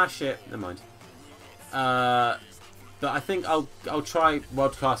 smash it. Never mind. But I think I'll try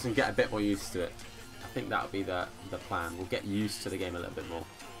world class and get a bit more used to it. I think that'll be the plan. We'll get used to the game a little bit more.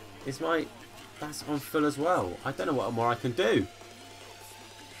 That's on full as well. I don't know what more I can do.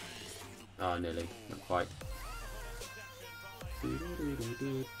 Oh, nearly. Not quite.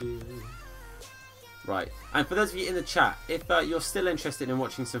 Right. And for those of you in the chat, if you're still interested in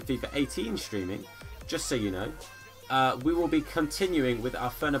watching some FIFA 18 streaming, just so you know, we will be continuing with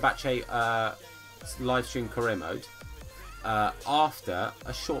our Fenerbahce live stream career mode after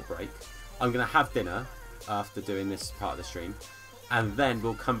a short break. I'm going to have dinner after doing this part of the stream, and then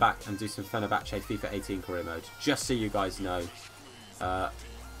we'll come back and do some Fenerbahce FIFA 18 career mode, just so you guys know.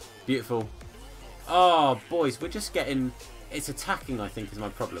 Beautiful. Oh, boys, we're just getting... It's attacking, I think, is my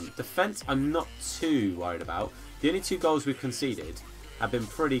problem. Defence, I'm not too worried about. The only 2 goals we've conceded have been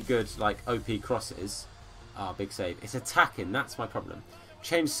pretty good, like, OP crosses. Ah, big save. It's attacking, that's my problem.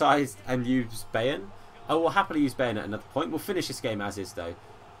 Change size and use Bayern. I will happily use Bayern at another point. We'll finish this game as is, though.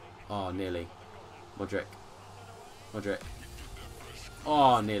 Oh, nearly. Modric.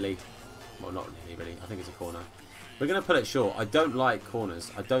 Oh, nearly. Well, not nearly, really. I think it's a corner. We're going to put it short. I don't like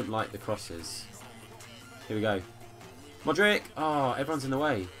corners. I don't like the crosses. Here we go. Modric. Oh, everyone's in the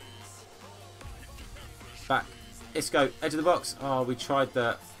way. Back. Isco. Edge of the box. Oh, we tried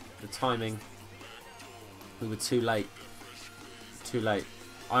the timing. We were too late. Too late.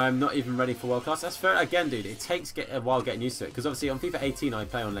 I am not even ready for world class. That's fair. Again, dude, it takes a while getting used to it. Because obviously on FIFA 18 I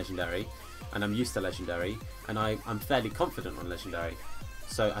play on legendary. And I'm used to legendary. And I'm fairly confident on legendary.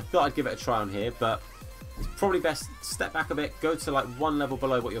 So I thought I'd give it a try on here. But... it's probably best step back a bit, go to like 1 level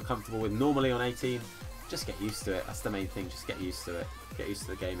below what you're comfortable with normally on 18. Just get used to it. That's the main thing. Just get used to it. Get used to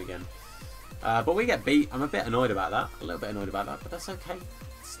the game again. But we get beat. I'm a bit annoyed about that. A little bit annoyed about that, but that's okay.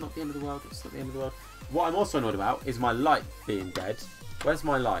 It's not the end of the world. It's not the end of the world. What I'm also annoyed about is my light being dead. Where's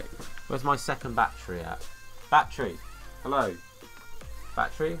my light? Where's my second battery at? Battery. Hello.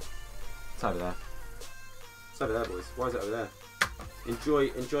 Battery. It's over there. It's over there, boys. Why is it over there?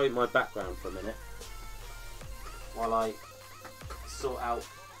 Enjoy my background for a minute. While I sort out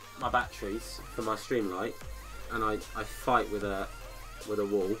my batteries for my stream light, and I fight with a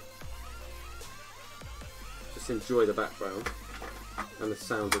wall. Just enjoy the background and the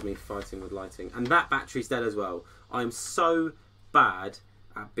sound of me fighting with lighting. And that battery's dead as well. I'm so bad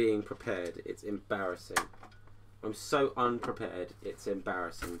at being prepared. It's embarrassing. I'm so unprepared. It's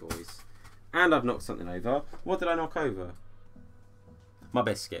embarrassing, boys. And I've knocked something over. What did I knock over? My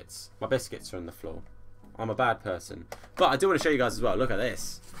biscuits. My biscuits are on the floor. I'm a bad person. But I do want to show you guys as well. Look at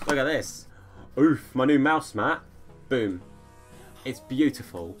this. Look at this. Oof. My new mouse mat. Boom. It's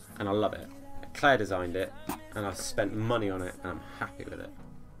beautiful. And I love it. Claire designed it. And I've spent money on it. And I'm happy with it.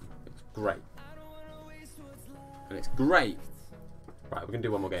 It's great. And it's great. Right, we're going to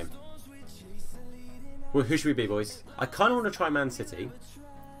do one more game. Well, who should we be, boys? I kind of want to try Man City.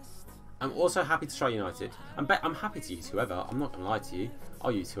 I'm also happy to try United. I'm happy to use whoever. I'm not going to lie to you.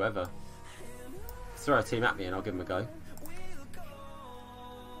 I'll use whoever. Throw a team at me and I'll give them a go.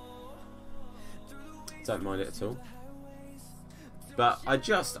 Don't mind it at all. But I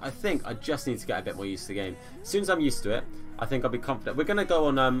think I just need to get a bit more used to the game. As soon as I'm used to it, I think I'll be confident. We're going to go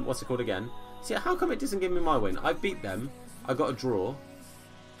on, what's it called again? See, how come it doesn't give me my win? I beat them. I got a draw.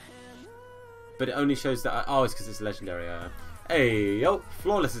 But it only shows that... oh, it's because it's legendary. Hey, yo.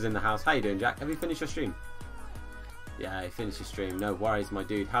 Flawless is in the house. How you doing, Jack? Have you finished your stream? Yeah, I finished your stream. No worries, my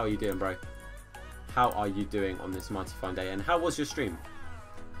dude. How are you doing, bro? How are you doing on this mighty fine day? And how was your stream?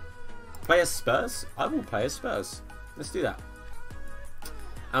 Play as Spurs? I will play as Spurs. Let's do that.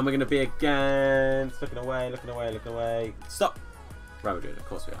 And we're going to be against... Looking away, looking away, looking away. Stop! Real Madrid, of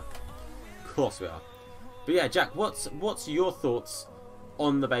course we are. Of course we are. But yeah, Jack, what's your thoughts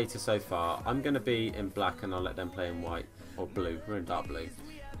on the beta so far? I'm going to be in black and I'll let them play in white. Or blue. We're in dark blue.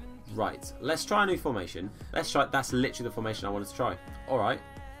 Right. Let's try a new formation. Let's try... That's literally the formation I wanted to try. Alright.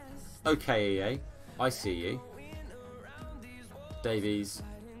 Okay, EA. I see you. Davies.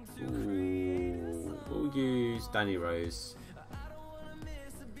 Ooh. We'll use Danny Rose.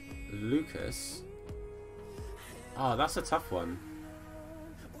 Lucas. Oh, that's a tough one.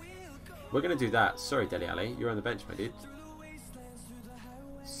 We're going to do that. Sorry, Dele Alli. You're on the bench, my dude.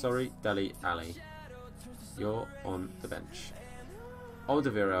 Sorry, Dele Alli. You're on the bench.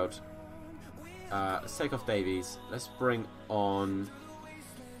 Alderweireld. Let's take off Davies. Let's bring on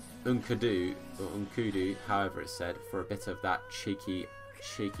Nkudu, or Nkudu, however it's said, for a bit of that cheeky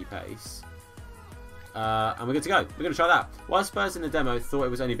pace. And we're good to go. We're going to try that. While Spurs in the demo thought it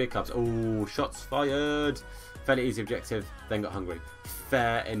was only big clubs. Oh, shots fired. Fairly easy objective, then got hungry.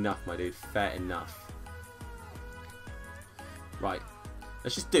 Fair enough, my dude. Fair enough. Right.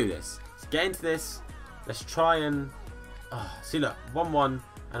 Let's just do this. Let's get into this. Let's try and... oh, see, look. 1-1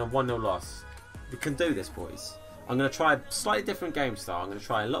 and a 1-0 loss. We can do this, boys. I'm going to try a slightly different game style. I'm going to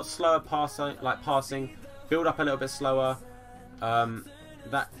try a lot slower passing. Build up a little bit slower.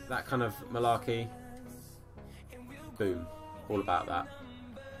 That kind of malarkey. Boom. All about that.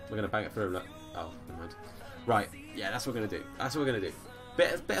 We're going to bang it through. Look. Oh, never mind. Right. Yeah, that's what we're going to do. That's what we're going to do.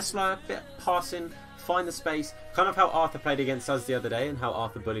 Bit of slower, bit of passing. Find the space. Kind of how Arthur played against us the other day and how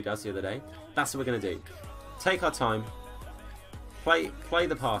Arthur bullied us the other day. That's what we're going to do. Take our time. Play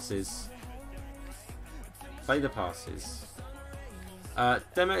the passes. Play the passes.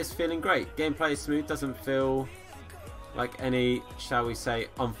 Demo is feeling great. Gameplay is smooth. Doesn't feel like any, shall we say,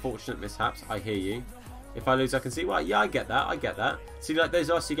 unfortunate mishaps. I hear you. If I lose, I can see. Well, yeah, I get that. I get that. See, like those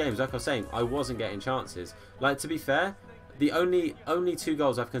last two games, like I was saying, I wasn't getting chances. Like, to be fair, the only 2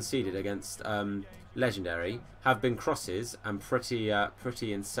 goals I've conceded against Legendary have been crosses and pretty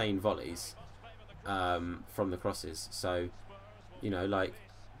insane volleys from the crosses. So, you know, like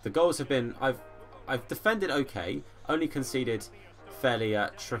the goals have been. I've defended okay. Only conceded fairly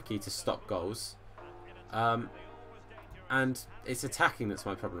tricky to stop goals. And it's attacking that's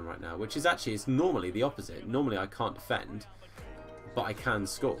my problem right now, which is actually, it's normally the opposite. Normally I can't defend, but I can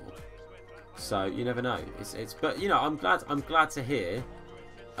score. So you never know. But you know, I'm glad to hear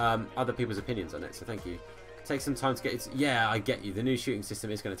other people's opinions on it. So thank you. Take some time to get it. Yeah, I get you. The new shooting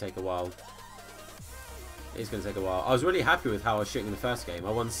system is going to take a while. It's going to take a while. I was really happy with how I was shooting in the first game.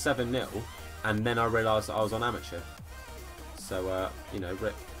 I won 7-0, and then I realised that I was on amateur. So you know,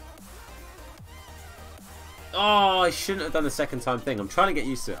 rip. Oh, I shouldn't have done the second time thing. I'm trying to get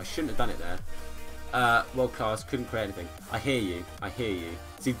used to it. I shouldn't have done it there. World class, couldn't create anything. I hear you. I hear you.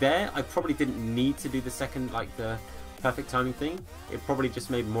 See, there, I probably didn't need to do the second, like, the perfect timing thing. It probably just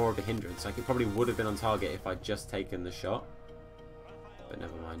made more of a hindrance. Like, it probably would have been on target if I'd just taken the shot. But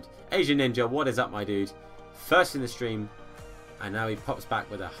never mind. Asian Ninja, what is up, my dude? First in the stream, and now he pops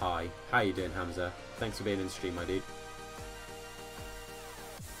back with a hi. How you doing, Hamza? Thanks for being in the stream, my dude.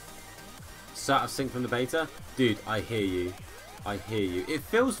 So out of sync from the beta? Dude, I hear you. I hear you. It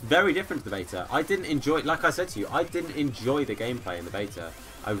feels very different to the beta. I didn't enjoy, like I said to you, I didn't enjoy the gameplay in the beta.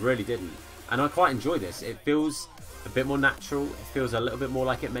 I really didn't. And I quite enjoy this. It feels a bit more natural. It feels a little bit more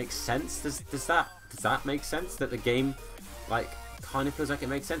like it makes sense. Does that make sense? That the game, like, kind of feels like it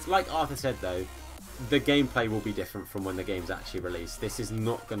makes sense? Like Arthur said, though, the gameplay will be different from when the game's actually released. This is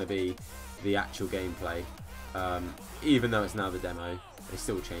not going to be the actual gameplay. Even though it's now the demo. They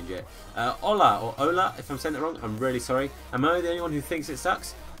still change it. Ola, if I'm saying that wrong, I'm really sorry. Am I the only one who thinks it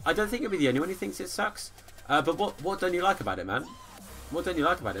sucks? I don't think you'll be the only one who thinks it sucks. But what don't you like about it, man? What don't you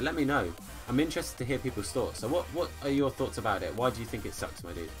like about it? Let me know. I'm interested to hear people's thoughts. So what are your thoughts about it? Why do you think it sucks,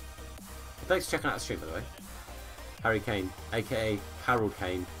 my dude? Thanks for checking out the stream, by the way. Harry Kane, aka Harold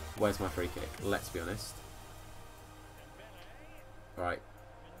Kane. Where's my free kick? Let's be honest. Right.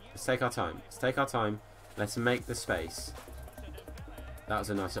 Let's take our time. Let's take our time. Let's make the space. That was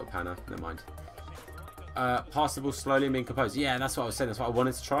a nice little panner. Never mind. Pass the ball slowly and being composed. Yeah, that's what I was saying. That's what I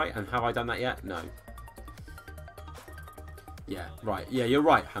wanted to try. And have I done that yet? No. Yeah, right. Yeah, you're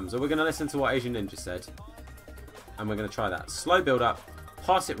right, Hamza. We're going to listen to what Asian Ninja said. and we're going to try that. Slow build up,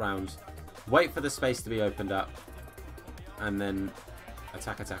 pass it round, wait for the space to be opened up, and then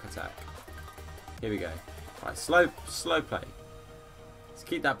attack, attack, attack. Here we go. Right, slow play. Let's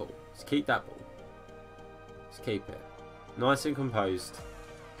keep that ball. Let's keep that ball. Let's keep it. Nice and composed.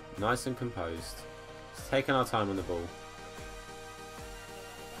 Nice and composed. Just taking our time on the ball.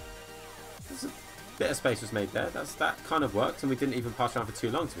 There's a bit of space was made there. That kind of worked, and we didn't even pass around for too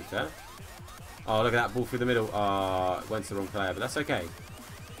long, to be fair. Oh, look at that ball through the middle. Oh, it went to the wrong player, but that's okay.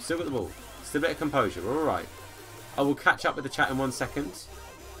 Still got the ball. Still a bit of composure. We're all right. I will catch up with the chat in 1 second.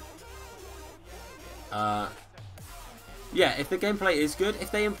 Yeah, if the gameplay is good,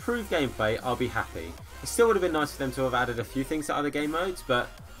 if they improve gameplay, I'll be happy. It still would have been nice for them to have added a few things to other game modes, but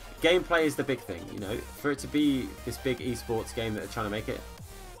gameplay is the big thing, you know. For it to be this big esports game that they're trying to make it,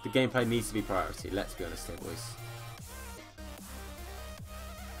 the gameplay needs to be priority. Let's be honest here, boys.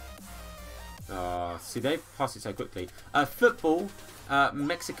 See, they passed it so quickly. Football,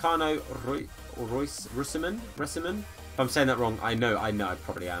 Mexicano Russiman. If I'm saying that wrong, I know, I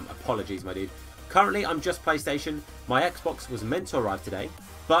probably am. Apologies, my dude. Currently, I'm just PlayStation. My Xbox was meant to arrive today,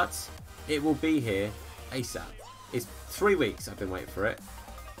 but it will be here ASAP. It's 3 weeks I've been waiting for it,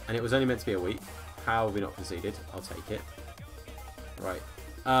 and it was only meant to be a week. How have we not conceded? I'll take it. Right.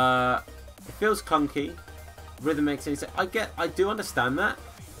 It feels clunky. Rhythm makes any sense. I do understand that.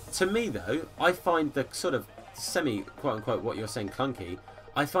 To me, though, I find the sort of semi, quote unquote, what you're saying clunky,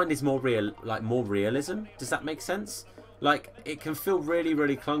 I find is more real, like more realism. Does that make sense? Like, it can feel really,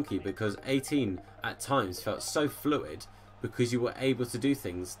 really clunky because 18 at times felt so fluid because you were able to do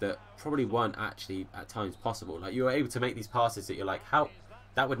things that probably weren't actually at times possible. Like, you were able to make these passes that you're like, how?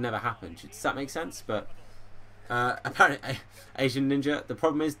 That would never happen. Does that make sense? But apparently, Asian Ninja, the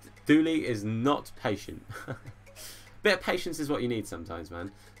problem is Dooley is not patient. Bit of patience is what you need sometimes,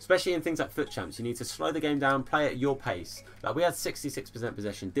 man. Especially in things like Foot Champs. You need to slow the game down, play at your pace. Like, we had 66%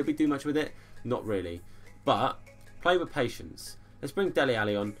 possession. Did we do much with it? Not really. But play with patience. Let's bring Dele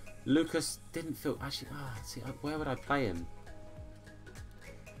Alli on. Lucas didn't feel... Actually, see, where would I play him?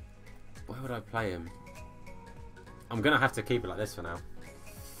 Where would I play him? I'm going to have to keep it like this for now.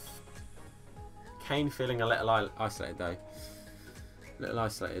 Kane feeling a little isolated, though. A little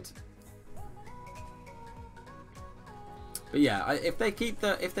isolated. But yeah, if they keep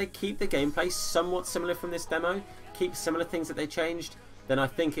the gameplay somewhat similar from this demo, keep similar things that they changed, then I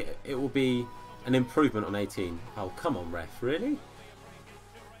think it will be an improvement on 18. Oh, come on, ref. Really?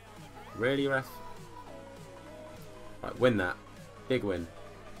 Really, ref? Right, win that. Big win.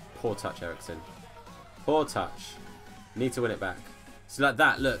 Poor touch, Ericsson. Poor touch. Need to win it back. So like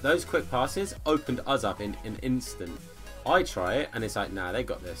that, look, those quick passes opened us up in an instant. I try it, and it's like, nah, they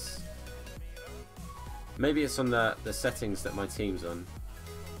got this. Maybe it's on the settings that my team's on.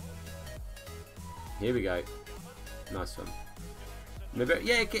 Here we go. Nice one. Maybe,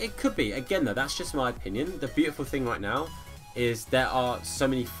 yeah, it could be. Again, though, that's just my opinion. The beautiful thing right now is there are so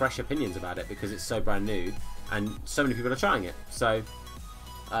many fresh opinions about it because it's so brand new and so many people are trying it. So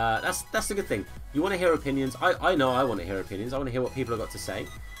that's the good thing. You want to hear opinions. I know I want to hear opinions. I want to hear what people have got to say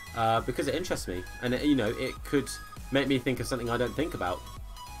because it interests me. And, you know, it could make me think of something I don't think about.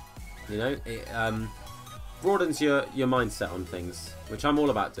 You know, it broadens your mindset on things, which I'm all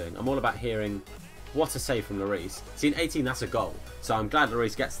about doing. I'm all about hearing what to say from Lloris. See, in 18, that's a goal. So I'm glad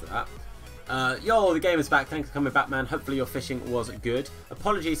Lloris gets to that. Yo, the game is back. Thanks for coming back, man. Hopefully your fishing was good.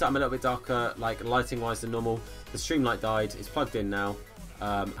 Apologies that I'm a little bit darker, like lighting-wise than normal. The stream light died. It's plugged in now.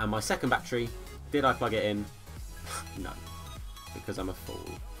 And my second battery, did I plug it in? No, because I'm a fool.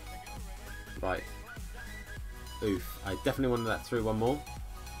 Right. Oof. I definitely wanted that through one more,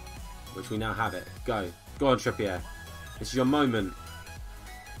 which we now have it. Go. Go on, Trippier. This is your moment.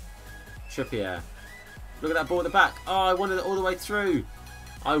 Trippier. Look at that ball at the back. Oh, I wanted it all the way through.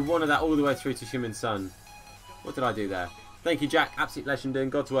 I wanted that all the way through to Human Son. What did I do there? Thank you, Jack. Absolute legend doing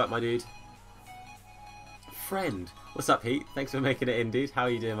God's work, my dude. Friend. What's up, Heat? Thanks for making it in, dude. How are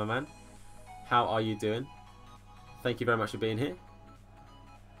you doing, my man? How are you doing? Thank you very much for being here.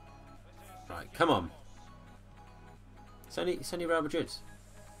 Right, come on. It's only Real Madrid.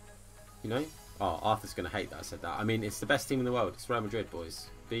 You know? Oh, Arthur's going to hate that I said that. I mean, it's the best team in the world. It's Real Madrid, boys.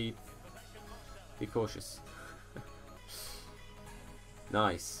 Be cautious.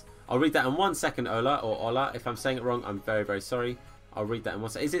 Nice. I'll read that in 1 second, Ola, or Ola. If I'm saying it wrong, I'm very, very sorry. I'll read that in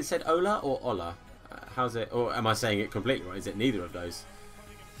 1 second. Is it said Ola or Ola? How's it? Or am I saying it completely right? Is it neither of those?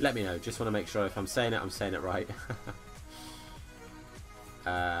 Let me know. Just want to make sure if I'm saying it right. Got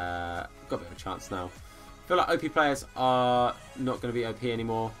a bit of a chance now. I feel like OP players are not going to be OP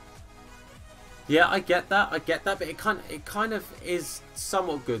anymore. Yeah, I get that, but it kind of is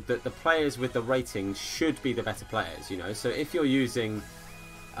somewhat good that the players with the rating should be the better players, you know. So if you're using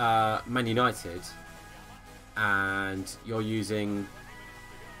Man United and you're using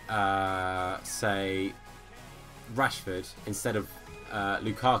say Rashford instead of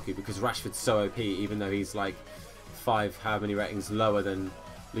Lukaku, because Rashford's so OP, even though he's like 5 how many ratings lower than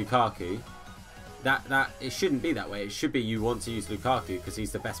Lukaku. That it shouldn't be that way. It should be you want to use Lukaku because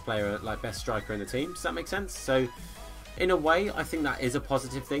he's the best player, like best striker in the team. Does that make sense? So, in a way, I think that is a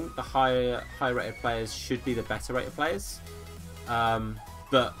positive thing. The higher rated players should be the better rated players.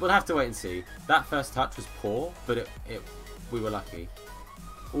 But we'll have to wait and see. That first touch was poor, but we were lucky.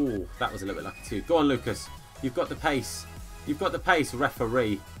 Oh, that was a little bit lucky too. Go on, Lucas. You've got the pace. You've got the pace.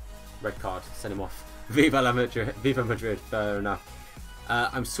 Referee. Red card. Send him off. Viva la Madrid. Viva Madrid. Fair enough.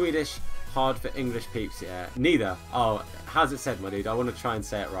 I'm Swedish. Hard for English peeps, yeah. Neither. Oh, how's it said, my dude? I want to try and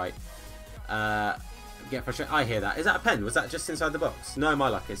say it right. Get frustrated. I hear that. Is that a pen? Was that just inside the box? No, my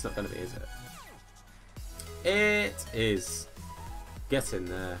luck. It's not going to be, is it? It is. Get in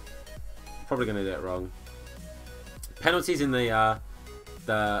there. Probably going to do it wrong. Penalties in the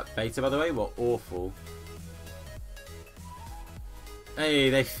beta, by the way, were awful. Hey,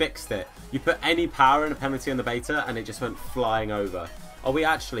 they fixed it. You put any power in a penalty on the beta and it just went flying over. Are we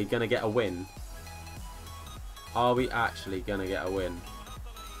actually going to get a win? Are we actually going to get a win?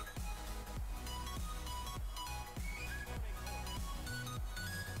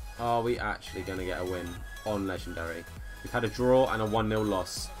 Are we actually going to get a win on Legendary? We've had a draw and a 1-0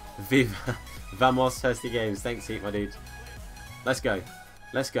 loss. Viva. Vamos, Thirsty Games. Thanks, Heat, my dude. Let's go.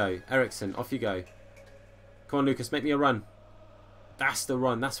 Let's go. Ericsson, off you go. Come on, Lucas. Make me a run. That's the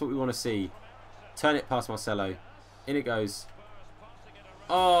run. That's what we want to see. Turn it past Marcelo. In it goes.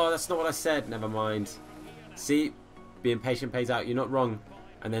 Oh, that's not what I said. Never mind. See? Being patient pays out. You're not wrong.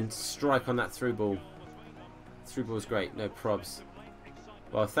 And then strike on that through ball. Through ball's great. No probs.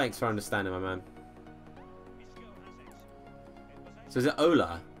 Well, thanks for understanding, my man. So is it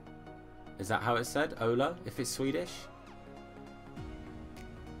Ola? Is that how it's said? Ola? If it's Swedish?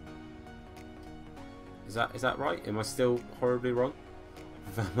 Is that right? Am I still horribly wrong?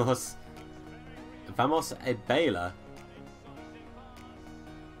 Vamos a Bela.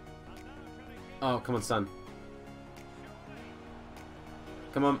 Oh, come on, son.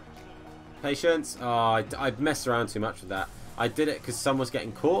 Come on. Patience. Oh, I messed around too much with that. I did it because someone was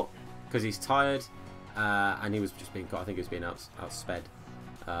getting caught because he's tired and he was just being caught. I think he was being outsped.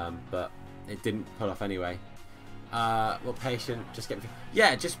 But it didn't pull off anyway. Well, patient. Just get...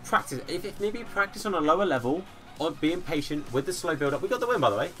 Yeah, just practice. If maybe practice on a lower level on being patient with the slow build-up. We got the win, by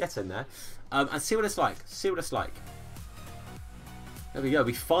the way. Get in there. And see what it's like. See what it's like. There we go.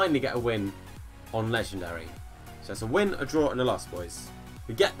 We finally get a win on Legendary. So it's a win, a draw, and a loss, boys.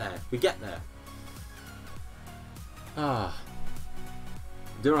 We get there. We get there. Ah.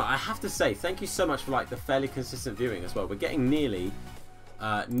 Doing right. I have to say, thank you so much for like the fairly consistent viewing as well. We're getting nearly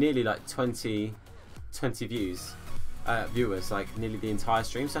like 20 viewers, like nearly the entire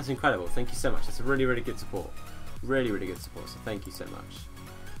stream. So that's incredible. Thank you so much. That's a really, really good support. Really, really good support. So thank you so much.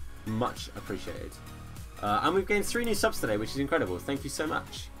 Much appreciated. And we've gained 3 new subs today, which is incredible. Thank you so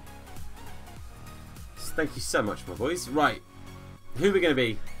much. Thank you so much, my boys. Right. Who are we going to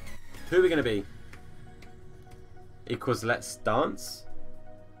be? Who are we going to be? Equals let's dance?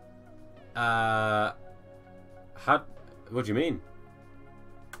 What do you mean?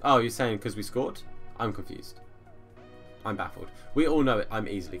 Oh, you're saying because we scored? I'm confused. I'm baffled. We all know it. I'm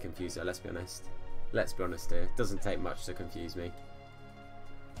easily confused though, let's be honest. Let's be honest here. It doesn't take much to confuse me.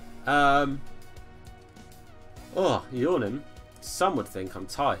 Oh, yawning. Some would think I'm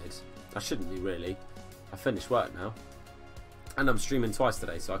tired. I shouldn't be really. I finished work now. And I'm streaming twice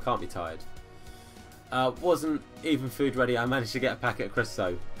today, so I can't be tired. Wasn't even food ready. I managed to get a packet of crisps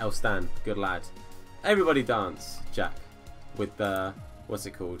though. El Stan, good lad. Everybody dance, Jack. With the, what's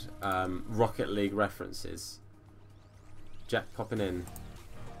it called? Rocket League references. Jack popping in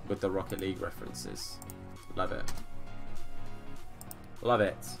with the Rocket League references. Love it. Love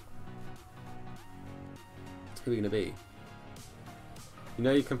it. Who are we going to be? You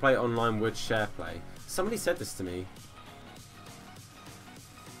know you can play online with share play. Somebody said this to me.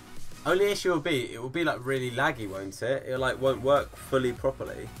 Only issue will be, it will be like really laggy, won't it? It like won't work fully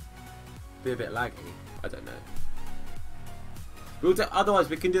properly. Be a bit laggy. I don't know. We'll do, otherwise,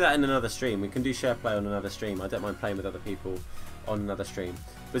 we can do that in another stream. We can do share play on another stream. I don't mind playing with other people on another stream.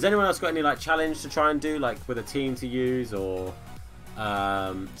 But has anyone else got any like challenge to try and do, like with a team to use or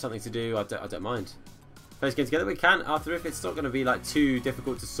something to do? I don't mind. Play this game together. We can after if it's not going to be like too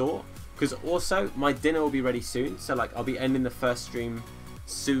difficult to sort. Because also my dinner will be ready soon. So like I'll be ending the first stream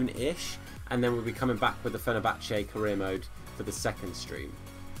soon-ish, and then we'll be coming back with the Fenerbahce career mode for the second stream.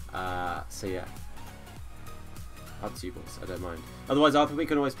 So yeah, up to you boys, I don't mind. Otherwise, Arthur, we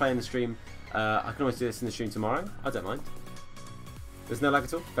can always play in the stream. I can always do this in the stream tomorrow, I don't mind. There's no lag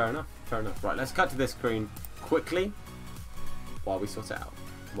at all? Fair enough, fair enough. Right, let's cut to this screen quickly while we sort it out.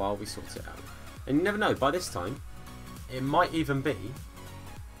 And you never know, by this time, it might even be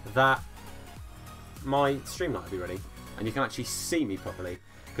that my stream light will be ready and you can actually see me properly.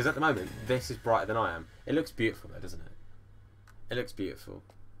 Because at the moment, this is brighter than I am. It looks beautiful though, doesn't it? It looks beautiful.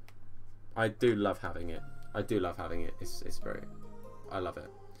 I do love having it. It's very... I love it.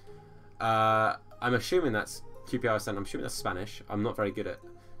 I'm assuming that's QPR. I'm assuming that's Spanish. I'm not very good at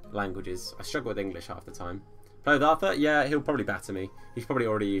languages. I struggle with English half the time. Play with Arthur? Yeah, he'll probably batter me. He's probably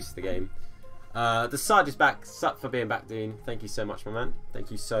already used to the game. The Sarge is back. Sup for being back, Dean. Thank you so much, my man.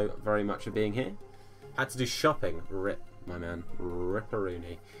 Thank you so very much for being here. Had to do shopping. Rip, my man.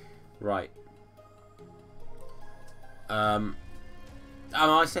 Ripperoonie. Right. Am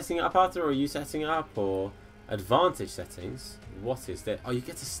I setting it up, Arthur, or are you setting it up, or advantage settings? What is that? Oh, you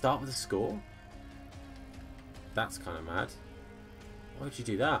get to start with a score? That's kind of mad. Why would you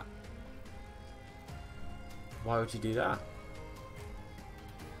do that? Why would you do that?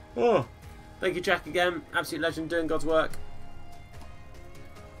 Oh, thank you, Jack, again. Absolute legend, doing God's work.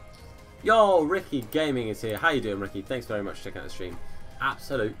 Yo, Ricky Gaming is here. How you doing, Ricky? Thanks very much for checking out the stream.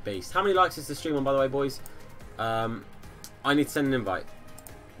 Absolute beast. How many likes is the stream on, by the way, boys? I need to send an invite.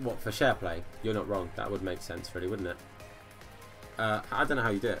 What, for share play? You're not wrong. That would make sense, really, wouldn't it? I don't know how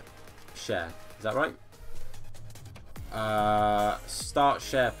you do it. Share. Is that right? Start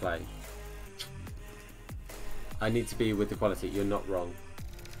share play. I need to be with the quality. You're not wrong.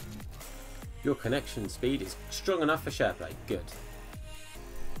 Your connection speed is strong enough for share play. Good.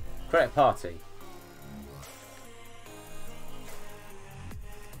 Create party.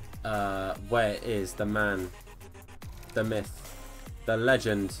 Where is the man, the myth, the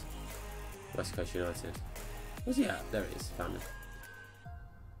legend, West Coast United? Where's he at? There he is. Found him.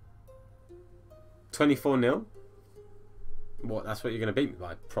 24-0. What? That's what you're going to beat me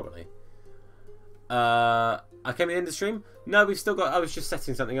by, probably. I came in the stream. No, we've still got. I was just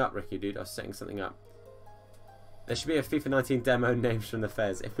setting something up, Ricky, dude. I was setting something up. There should be a FIFA 19 demo names from the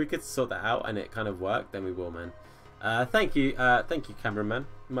Fez. If we could sort that out and it kind of worked, then we will, man. Thank you, cameraman.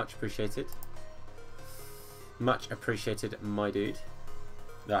 Much appreciated. Much appreciated, my dude.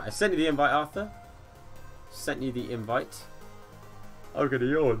 Right, I sent you the invite, Arthur. Sent you the invite. I'm gonna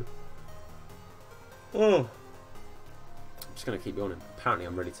yawn. Oh, I'm just gonna keep yawning. Apparently,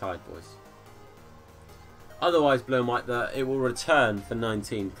 I'm really tired, boys. Otherwise, Blue and White, it will return for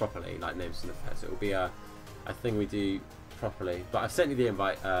 19 properly, like names from the Fez. It will be a thing we do properly. But I've sent you the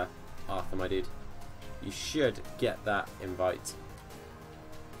invite, Arthur, my dude. You should get that invite.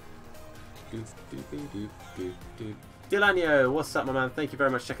 Delanio, what's up, my man? Thank you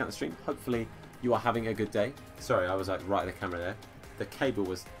very much for checking out the stream. Hopefully, you are having a good day. Sorry, I was like right at the camera there. The cable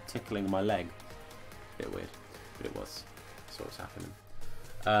was tickling my leg. Bit weird, but it was. That's what was happening.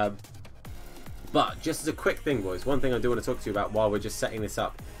 But just as a quick thing, boys, one thing I do want to talk to you about while we're just setting this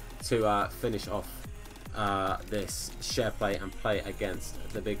up to finish off this share play and play against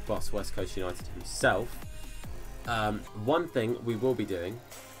the big boss West Coast United himself. One thing we will be doing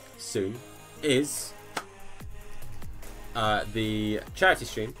soon is the charity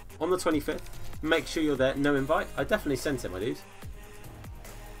stream on the 25th. Make sure you're there. No invite. I definitely sent it, my dude.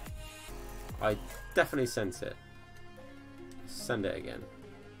 I definitely sent it. Send it again.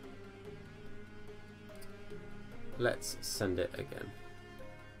 Let's send it again.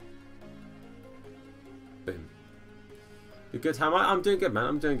 Boom. You good? How am I? I'm doing good, man.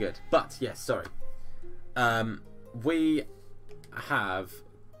 I'm doing good. But yes, sorry. We have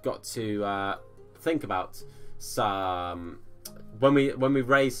got to think about some when we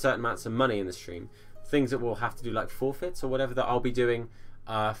raise certain amounts of money in the stream, things that we'll have to do, like forfeits or whatever that I'll be doing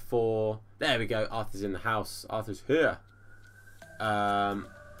for. There we go. Arthur's in the house. Arthur's here. There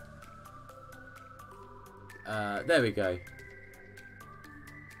we go.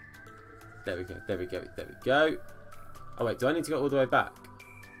 There we go. There we go. There we go. Oh wait, do I need to go all the way back?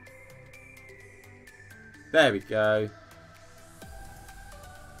 There we go.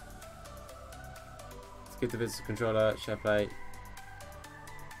 Let's give the visitor controller, share play.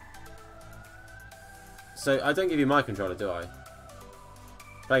 So I don't give you my controller, do I?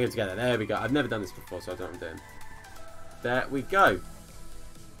 Bring it together. There we go. I've never done this before, so I don't know what I'm doing. There we go.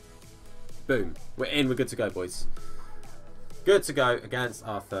 Boom. We're in. We're good to go, boys. Good to go against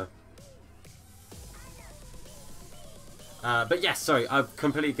Arthur. But yes, sorry, I've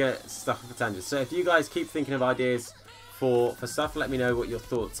completely get stuck off a tangent. So if you guys keep thinking of ideas for stuff, let me know what your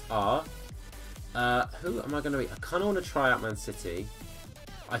thoughts are. Who am I going to be? I kind of want to try out Man City.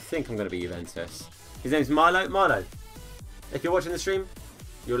 I think I'm going to be Juventus. His name's Milo. Milo, if you're watching the stream,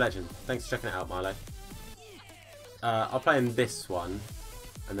 you're a legend. Thanks for checking it out, Milo. I'll play in this one,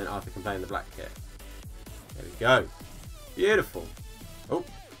 and then Arthur can play in the black kit. There we go. Beautiful. Oh.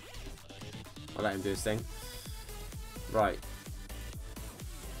 I'll let him do his thing. Right.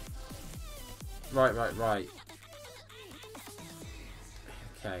 Right.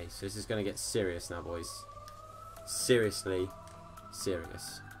 Okay, so this is going to get serious now, boys. Seriously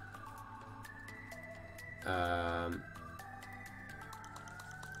serious. There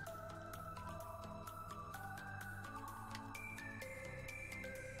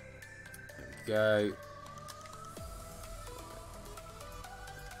we go.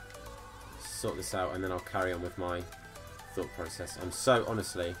 Sort this out and then I'll carry on with my thought process. I'm so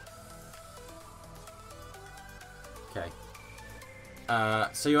honestly... Okay.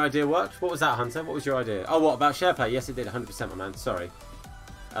 So your idea worked? What was that, Hunter? What was your idea? Oh, what about share play? Yes, it did. 100%, my man. Sorry.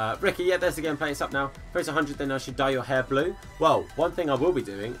 Ricky, yeah, there's the gameplay. It's up now. If it's 100, then I should dye your hair blue. Well, one thing I will be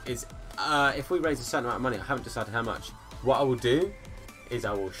doing is, if we raise a certain amount of money, I haven't decided how much. What I will do is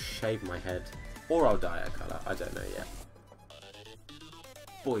I will shave my head, or I'll dye it a colour. I don't know yet.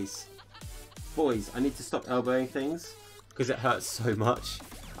 Boys, I need to stop elbowing things because it hurts so much.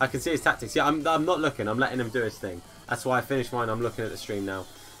 I can see his tactics. Yeah, I'm not looking. I'm letting him do his thing. That's why I finished mine. I'm looking at the stream now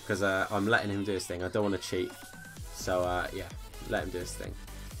because I'm letting him do his thing. I don't want to cheat. So, yeah, let him do his thing.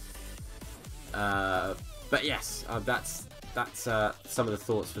 But yes, that's some of the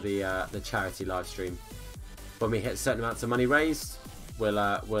thoughts for the charity live stream. When we hit certain amounts of money raised, we'll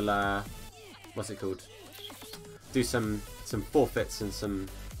what's it called? Do some forfeits and some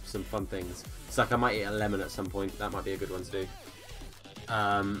fun things. It's like I might eat a lemon at some point. That might be a good one to do.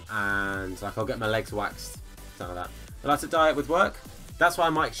 And like I'll get my legs waxed, something like that. I'd like to dye it with work. That's why I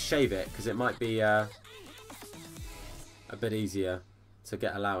might shave it because it might be a bit easier to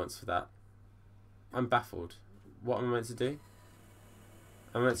get allowance for that. I'm baffled. What am I meant to do?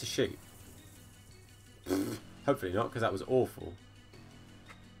 I'm meant to shoot. Hopefully not, because that was awful.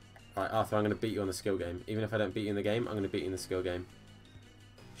 Alright, Arthur, I'm going to beat you on the skill game. Even if I don't beat you in the game, I'm going to beat you in the skill game.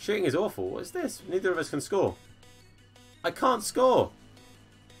 Shooting is awful. What is this? Neither of us can score. I can't score.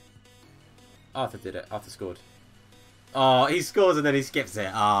 Arthur did it. Arthur scored. Oh, he scores and then he skips it.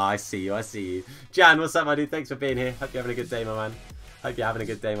 Ah, I see you. I see you. Jan, what's up, my dude? Thanks for being here. Hope you're having a good day, my man. Hope you're having a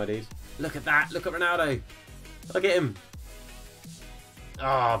good day, my dude. Look at that. Look at Ronaldo. Look at him.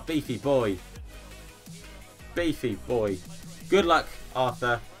 Ah, oh, beefy boy. Beefy boy. Good luck,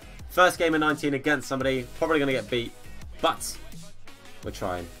 Arthur. First game of 19 against somebody. Probably going to get beat. But we're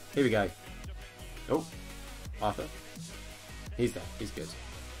trying. Here we go. Oh, Arthur. He's there. He's good.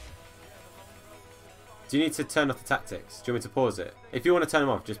 Do you need to turn off the tactics? Do you want me to pause it? If you want to turn them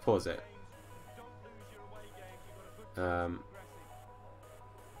off, just pause it.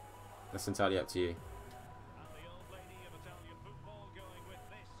 That's entirely up to you.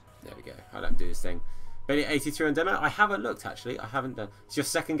 There we go. I don't do this thing. Bailey 83 on demo. I haven't looked actually. I haven't done. It's your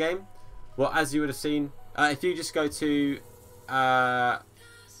second game. Well, as you would have seen, if you just go to on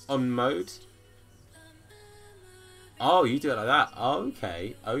mode. Oh, you do it like that.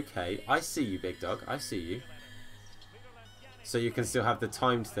 Okay, okay. I see you, big dog. I see you. So you can still have the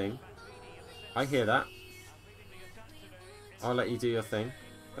timed thing. I hear that. I'll let you do your thing.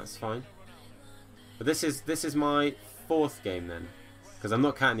 That's fine. But this is my fourth game then, because I'm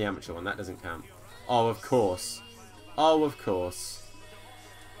not counting the amateur one. That doesn't count. Oh, of course. Oh, of course.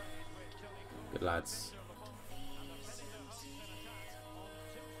 Good lads.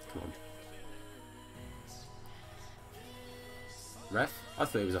 Come on. Ref? I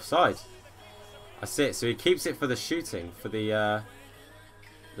thought he was offside. I see it. So he keeps it for the shooting, for the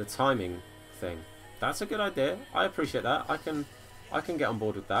timing thing. That's a good idea. I appreciate that. I can get on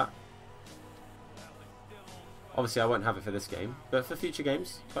board with that. Obviously, I won't have it for this game, but for future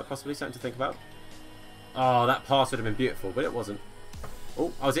games, quite possibly something to think about. Oh, that pass would have been beautiful, but it wasn't.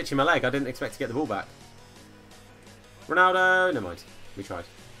 Oh, I was itching my leg. I didn't expect to get the ball back. Ronaldo. Never mind. We tried.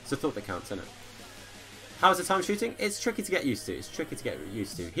 It's a thought that counts, isn't it? How's the time shooting? It's tricky to get used to. It's tricky to get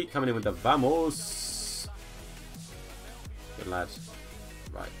used to. Heat coming in with the vamos. Good lad.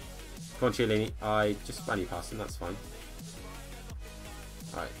 Right. Come on, Chiellini. I just ran you past him. That's fine.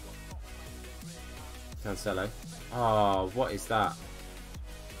 Right. Cancelo. Oh, what is that?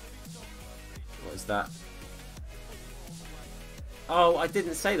 What is that? Oh, I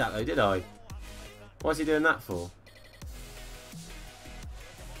didn't say that though, did I? What's he doing that for?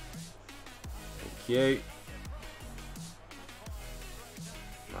 Thank you.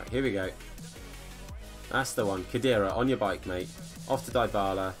 Right, here we go. That's the one. Khedira, on your bike, mate. Off to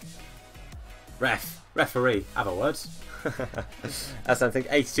Dybala. Referee, have a word. That's something.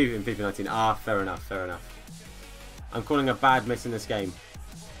 82 in FIFA 19. Ah, fair enough, fair enough. I'm calling a bad miss in this game.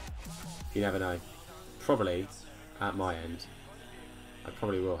 You never know. Probably, at my end, I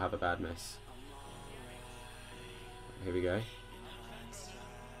probably will have a bad miss. Here we go.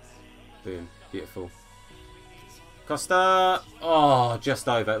 Boom. Beautiful. Costa! Oh, just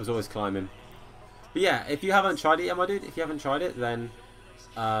over. It was always climbing. But yeah, if you haven't tried it yet, my dude, if you haven't tried it, then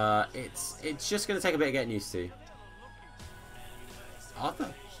it's just going to take a bit of getting used to.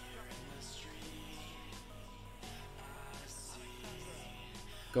 Arthur.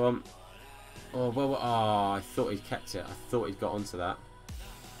 Go on. Oh, well, oh, I thought he'd kept it. I thought he'd got onto that.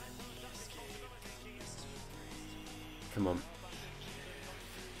 Come on.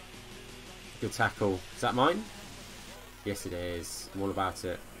 Good tackle. Is that mine? Yes, it is. I'm all about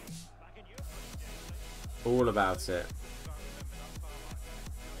it. All about it.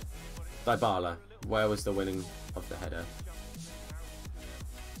 Dybala. Where was the winning of the header?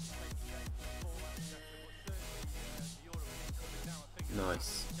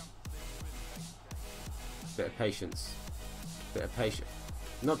 Nice. Bit of patience. Bit of patience.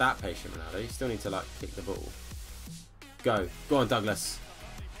 Not that patient, Ronaldo. You still need to, like, kick the ball. Go. Go on, Douglas.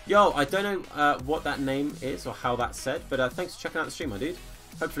 Yo, I don't know what that name is or how that's said, but thanks for checking out the stream, my dude.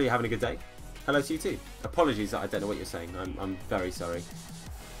 Hopefully you're having a good day. Hello to you too. Apologies that I don't know what you're saying. I'm very sorry.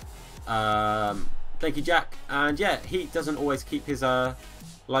 Thank you, Jack. And yeah, he doesn't always keep his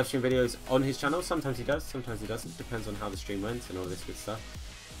live stream videos on his channel. Sometimes he does, sometimes he doesn't. Depends on how the stream went and all this good stuff.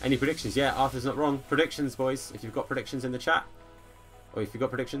 Any predictions? Yeah, Arthur's not wrong. Predictions, boys. If you've got predictions in the chat, or if you've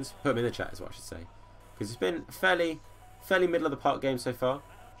got predictions, put them in the chat is what I should say. Because it's been fairly middle of the park game so far.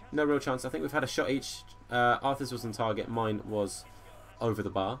 No real chance. I think we've had a shot each. Arthur's was on target. Mine was over the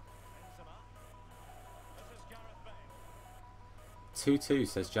bar. 2-2,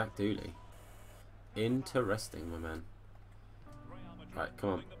 says Jack Dooley. Interesting, my man. Right, come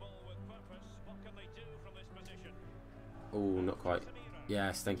on. Oh, not quite.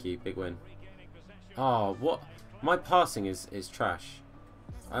 Yes, thank you. Big win. Oh, what? My passing is trash.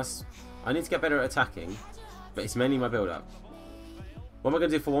 I need to get better at attacking, but it's mainly my build-up. What am I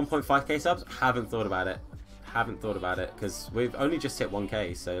going to do for 1.5k subs? Haven't thought about it. Haven't thought about it, because we've only just hit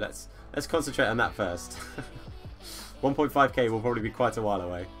 1k, so let's concentrate on that first. 1.5k will probably be quite a while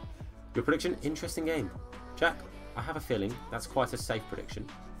away. Your prediction? Interesting game. Jack, I have a feeling that's quite a safe prediction.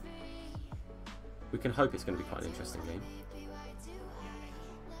 We can hope it's going to be quite an interesting game.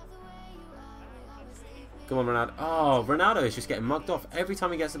 Come on, Ronaldo. Oh, Ronaldo is just getting mugged off. Every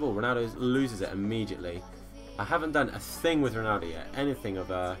time he gets the ball, Ronaldo loses it immediately. I haven't done a thing with Ronaldo yet. Anything of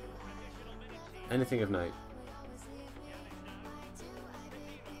note.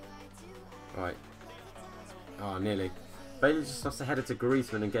 Right. Oh, nearly. Bailey just lost a header to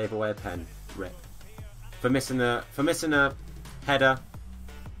Griezmann and gave away a pen. Rip. For missing a header.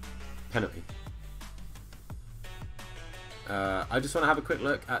 Penalty. I just want to have a quick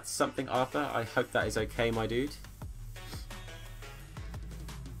look at something, Arthur. I hope that is okay, my dude.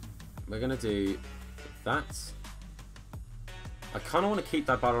 We're going to do that. I kind of want to keep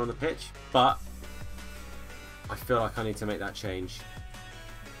that baller on the pitch, but I feel like I need to make that change.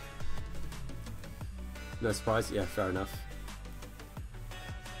 No surprise. Yeah, fair enough.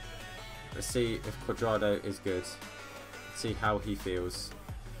 Let's see if Quadrado is good. Let's see how he feels.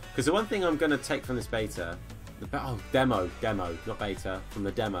 Because the one thing I'm going to take from this beta, demo, not beta, from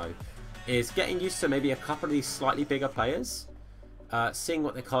the demo, is getting used to maybe a couple of these slightly bigger players, seeing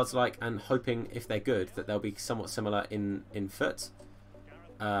what their cards like, and hoping if they're good that they'll be somewhat similar in foot.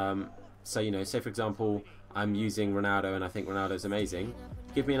 So, you know, say for example, I'm using Ronaldo and I think Ronaldo's amazing.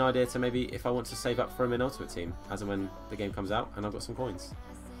 Give me an idea to maybe if I want to save up for him in Ultimate Team as and when the game comes out and I've got some coins.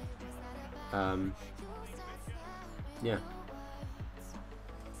 Yeah.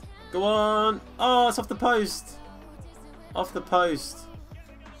 Go on! Oh, it's off the post! Off the post.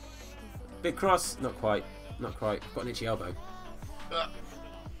 Big cross. Not quite. Not quite. Got an itchy elbow.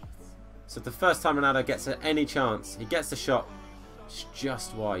 So the first time Ronaldo gets any chance, he gets the shot. It's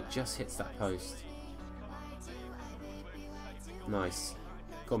just wide. Just hits that post. Nice.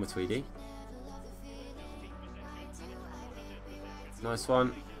 Go on, Matuidi. Nice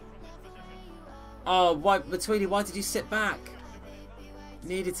one. Oh, why, Matuidi, why did you sit back?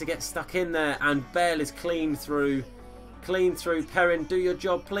 Needed to get stuck in there, and Bale is clean through. Clean through. Perrin, do your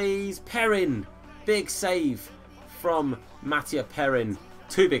job, please. Perrin! Big save from Mattia Perrin.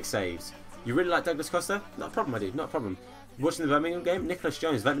 2 big saves. You really like Douglas Costa? Not a problem, my dude. Not a problem. Watching the Birmingham game? Nicholas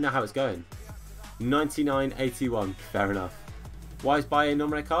Jones, let me know how it's going. 99-81. Fair enough. Why is Baye a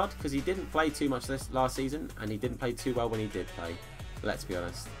non-red card? Because he didn't play too much this last season, and he didn't play too well when he did play. Let's be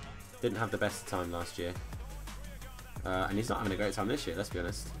honest. Didn't have the best time last year. And he's not having a great time this year, let's be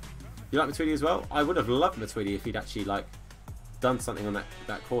honest. You like Matuidi as well? I would have loved Matuidi if he'd actually like done something on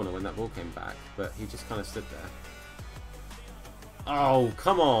that corner when that ball came back, but he just kind of stood there. Oh,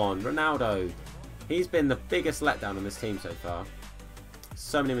 come on, Ronaldo. He's been the biggest letdown on this team so far.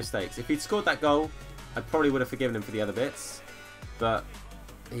 So many mistakes. If he'd scored that goal, I probably would have forgiven him for the other bits, but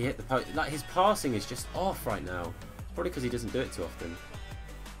he hit the post. Like, his passing is just off right now. Probably because he doesn't do it too often.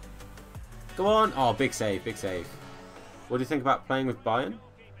 Go on. Oh, big save, big save. What do you think about playing with Bayern?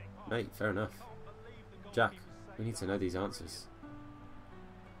 Mate, fair enough. Jack, we need to know these answers.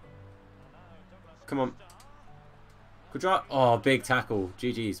 Come on. Kudra. Oh, big tackle.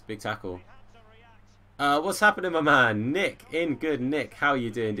 GG's, big tackle. What's happening, my man? Nick, in good Nick. How are you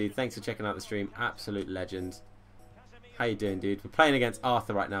doing, dude? Thanks for checking out the stream. Absolute legend. How you doing, dude? We're playing against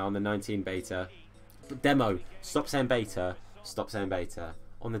Arthur right now on the 19 beta. Demo. Stop saying beta. Stop saying beta.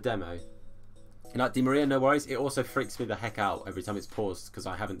 On the demo. And like Di Maria, no worries. It also freaks me the heck out every time it's paused because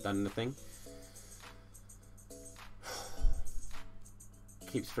I haven't done anything.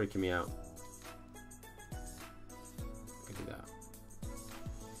 Keeps freaking me out. Look at that.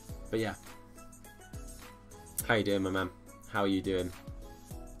 But yeah. How you doing, my man? How are you doing?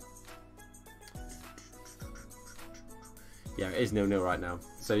 Yeah, it is 0-0 right now.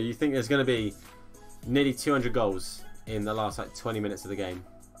 So you think there's going to be nearly 200 goals in the last like 20 minutes of the game?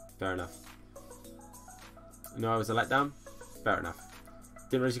 Fair enough. No, I was a letdown? Fair enough.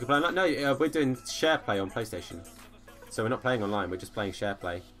 Didn't realize you could play online? No, we're doing share play on PlayStation. So we're not playing online, we're just playing share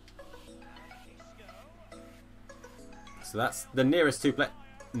play. So that's the nearest two play...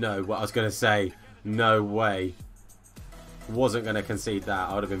 No, what I was going to say... No way. Wasn't going to concede that.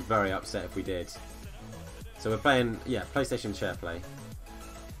 I would have been very upset if we did. So we're playing, yeah, PlayStation share play.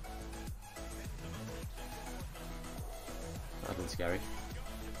 That'd been scary.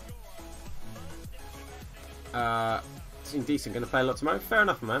 Seems decent. Going to play a lot tomorrow. Fair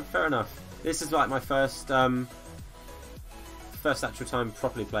enough, man. Fair enough. This is like my first actual time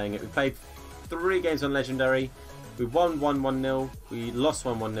properly playing it. We played 3 games on Legendary. We won 1-1-0, we lost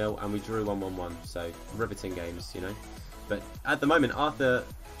 1-1-0, and we drew 1-1-1. So, riveting games, you know. But at the moment, Arthur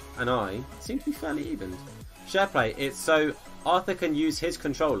and I seem to be fairly evened. SharePlay, it's so Arthur can use his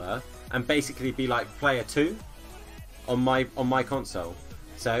controller and basically be like player 2 on my console.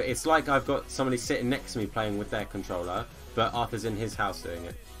 So it's like I've got somebody sitting next to me playing with their controller, but Arthur's in his house doing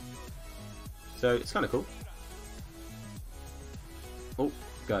it. So it's kind of cool. Oh,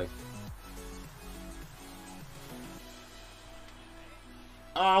 go.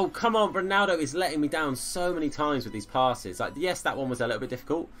 Oh, come on. Ronaldo is letting me down so many times with these passes. Like, yes, that one was a little bit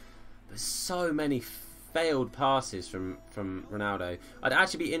difficult, but so many failed passes from Ronaldo. I'd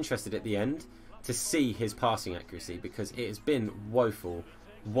actually be interested at the end to see his passing accuracy because it has been woeful.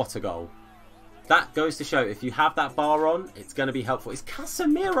 What a goal. That goes to show if you have that bar on, it's going to be helpful. It's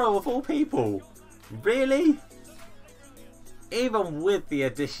Casemiro of all people. Really? Even with the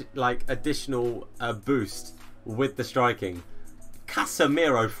additional boost with the striking.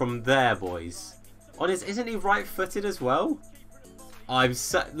 Casemiro from there, boys. Isn't he right-footed as well? I'm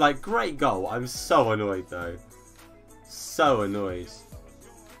so, like, great goal. I'm so annoyed though. So annoyed.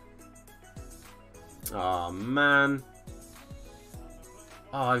 Oh man.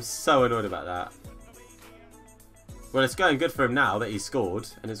 Oh, I'm so annoyed about that. Well, it's going good for him now that he scored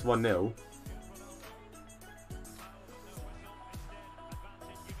and it's 1-0.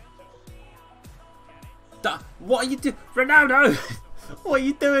 What are you doing? Ronaldo! What are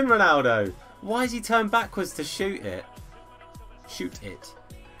you doing, Ronaldo? Why has he turned backwards to shoot it? Shoot it.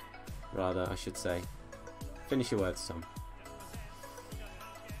 Rather, I should say. Finish your words, Tom.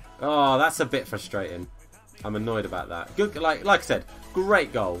 Oh, that's a bit frustrating. I'm annoyed about that. Good, like I said,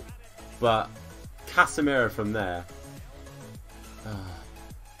 great goal. But Casemiro from there.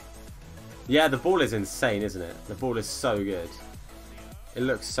 Yeah, the ball is insane, isn't it? The ball is so good. It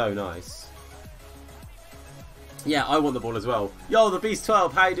looks so nice. Yeah, I want the ball as well. Yo, the Beast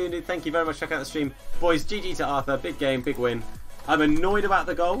 12, how you doing, dude? Thank you very much for checking out the stream. Boys, GG to Arthur. Big game, big win. I'm annoyed about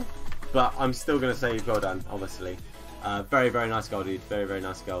the goal, but I'm still going to say well done, obviously. Very, very nice goal, dude. Very, very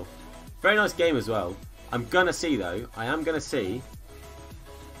nice goal. Very nice game as well. I'm going to see, though. I am going to see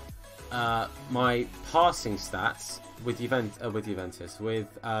my passing stats with Juventus, with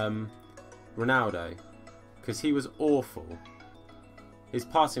Ronaldo. Because he was awful. His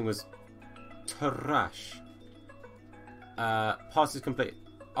passing was trash. Passes complete.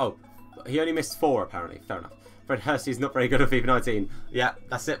 Oh, he only missed 4 apparently. Fair enough. Fred Hursty's not very good on FIFA 19. Yeah,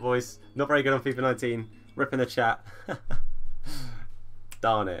 that's it, boys. Not very good on FIFA 19. Ripping the chat.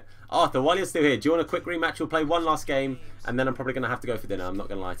 Darn it. Arthur, while you're still here, do you want a quick rematch? We'll play one last game, and then I'm probably going to have to go for dinner. I'm not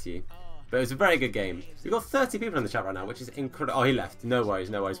going to lie to you. But it was a very good game. We've got 30 people in the chat right now, which is incredible. Oh, he left. No worries,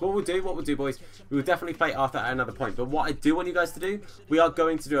 no worries. What we'll do, boys, we will definitely play Arthur at another point. But what I do want you guys to do, we are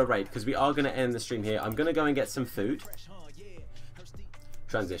going to do a raid, because we are going to end the stream here. I'm going to go and get some food.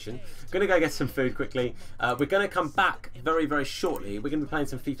 Transition. Going to go get some food quickly. We're going to come back very, very shortly. We're going to be playing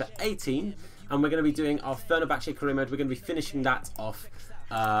some FIFA 18, and we're going to be doing our Fenerbahce career mode. We're going to be finishing that off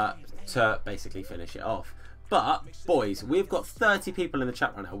to basically finish it off. But, boys, we've got 30 people in the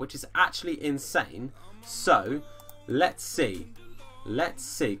chat right now, which is actually insane. So, let's see. Let's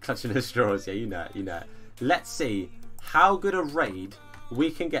see. Clutching the straws. Yeah, you know it, you know it. Let's see how good a raid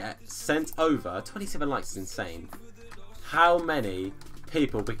we can get sent over. 27 likes is insane. How many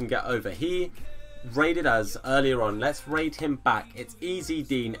people we can get over. He raided us earlier on. Let's raid him back. It's Easy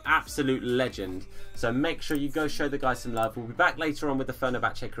Dean, absolute legend. So make sure you go show the guy some love. We'll be back later on with the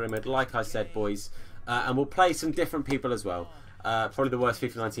Fenerbahce career mode, like I said, boys. And we'll play some different people as well. Probably the worst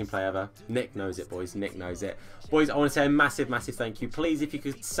FIFA 19 player ever. Nick knows it, boys. Nick knows it. Boys, I want to say a massive, massive thank you. Please, if you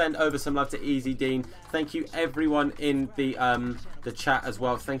could send over some love to Easy Dean. Thank you, everyone in the chat as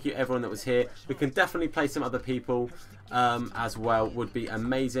well. Thank you, everyone that was here. We can definitely play some other people as well. Would be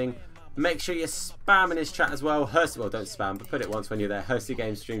amazing. Make sure you spam in his chat as well. Well, don't spam, but put it once when you're there. Hurst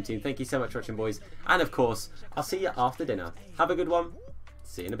Games Stream Team. Thank you so much for watching, boys. And, of course, I'll see you after dinner. Have a good one.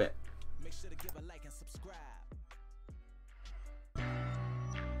 See you in a bit.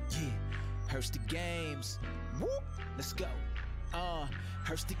 Hurst the games. Woo! Let's go.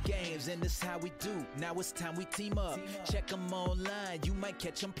 Hurst the games, and this how we do. Now it's time we team up. Check them online. You might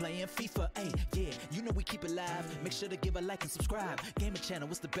catch them playing FIFA. Hey, yeah, you know we keep it live. Make sure to give a like and subscribe. Gaming channel,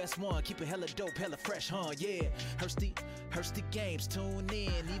 what's the best one? Keep it hella dope, hella fresh, huh? Yeah. Hurst the games. Tune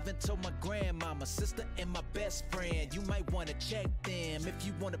in. Even told my grandmama, sister, and my best friend. You might want to check them if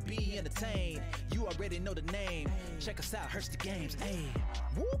you want to be entertained. You already know the name. Check us out, Hurst the games. Hey,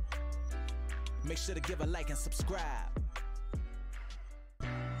 woo! Make sure to give a like and subscribe.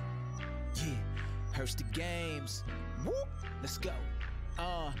 Yeah, Hurst the games. Woo! Let's go.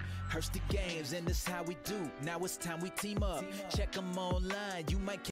 Hurst the games, and this how we do. Now it's time we team up. Check them online. You might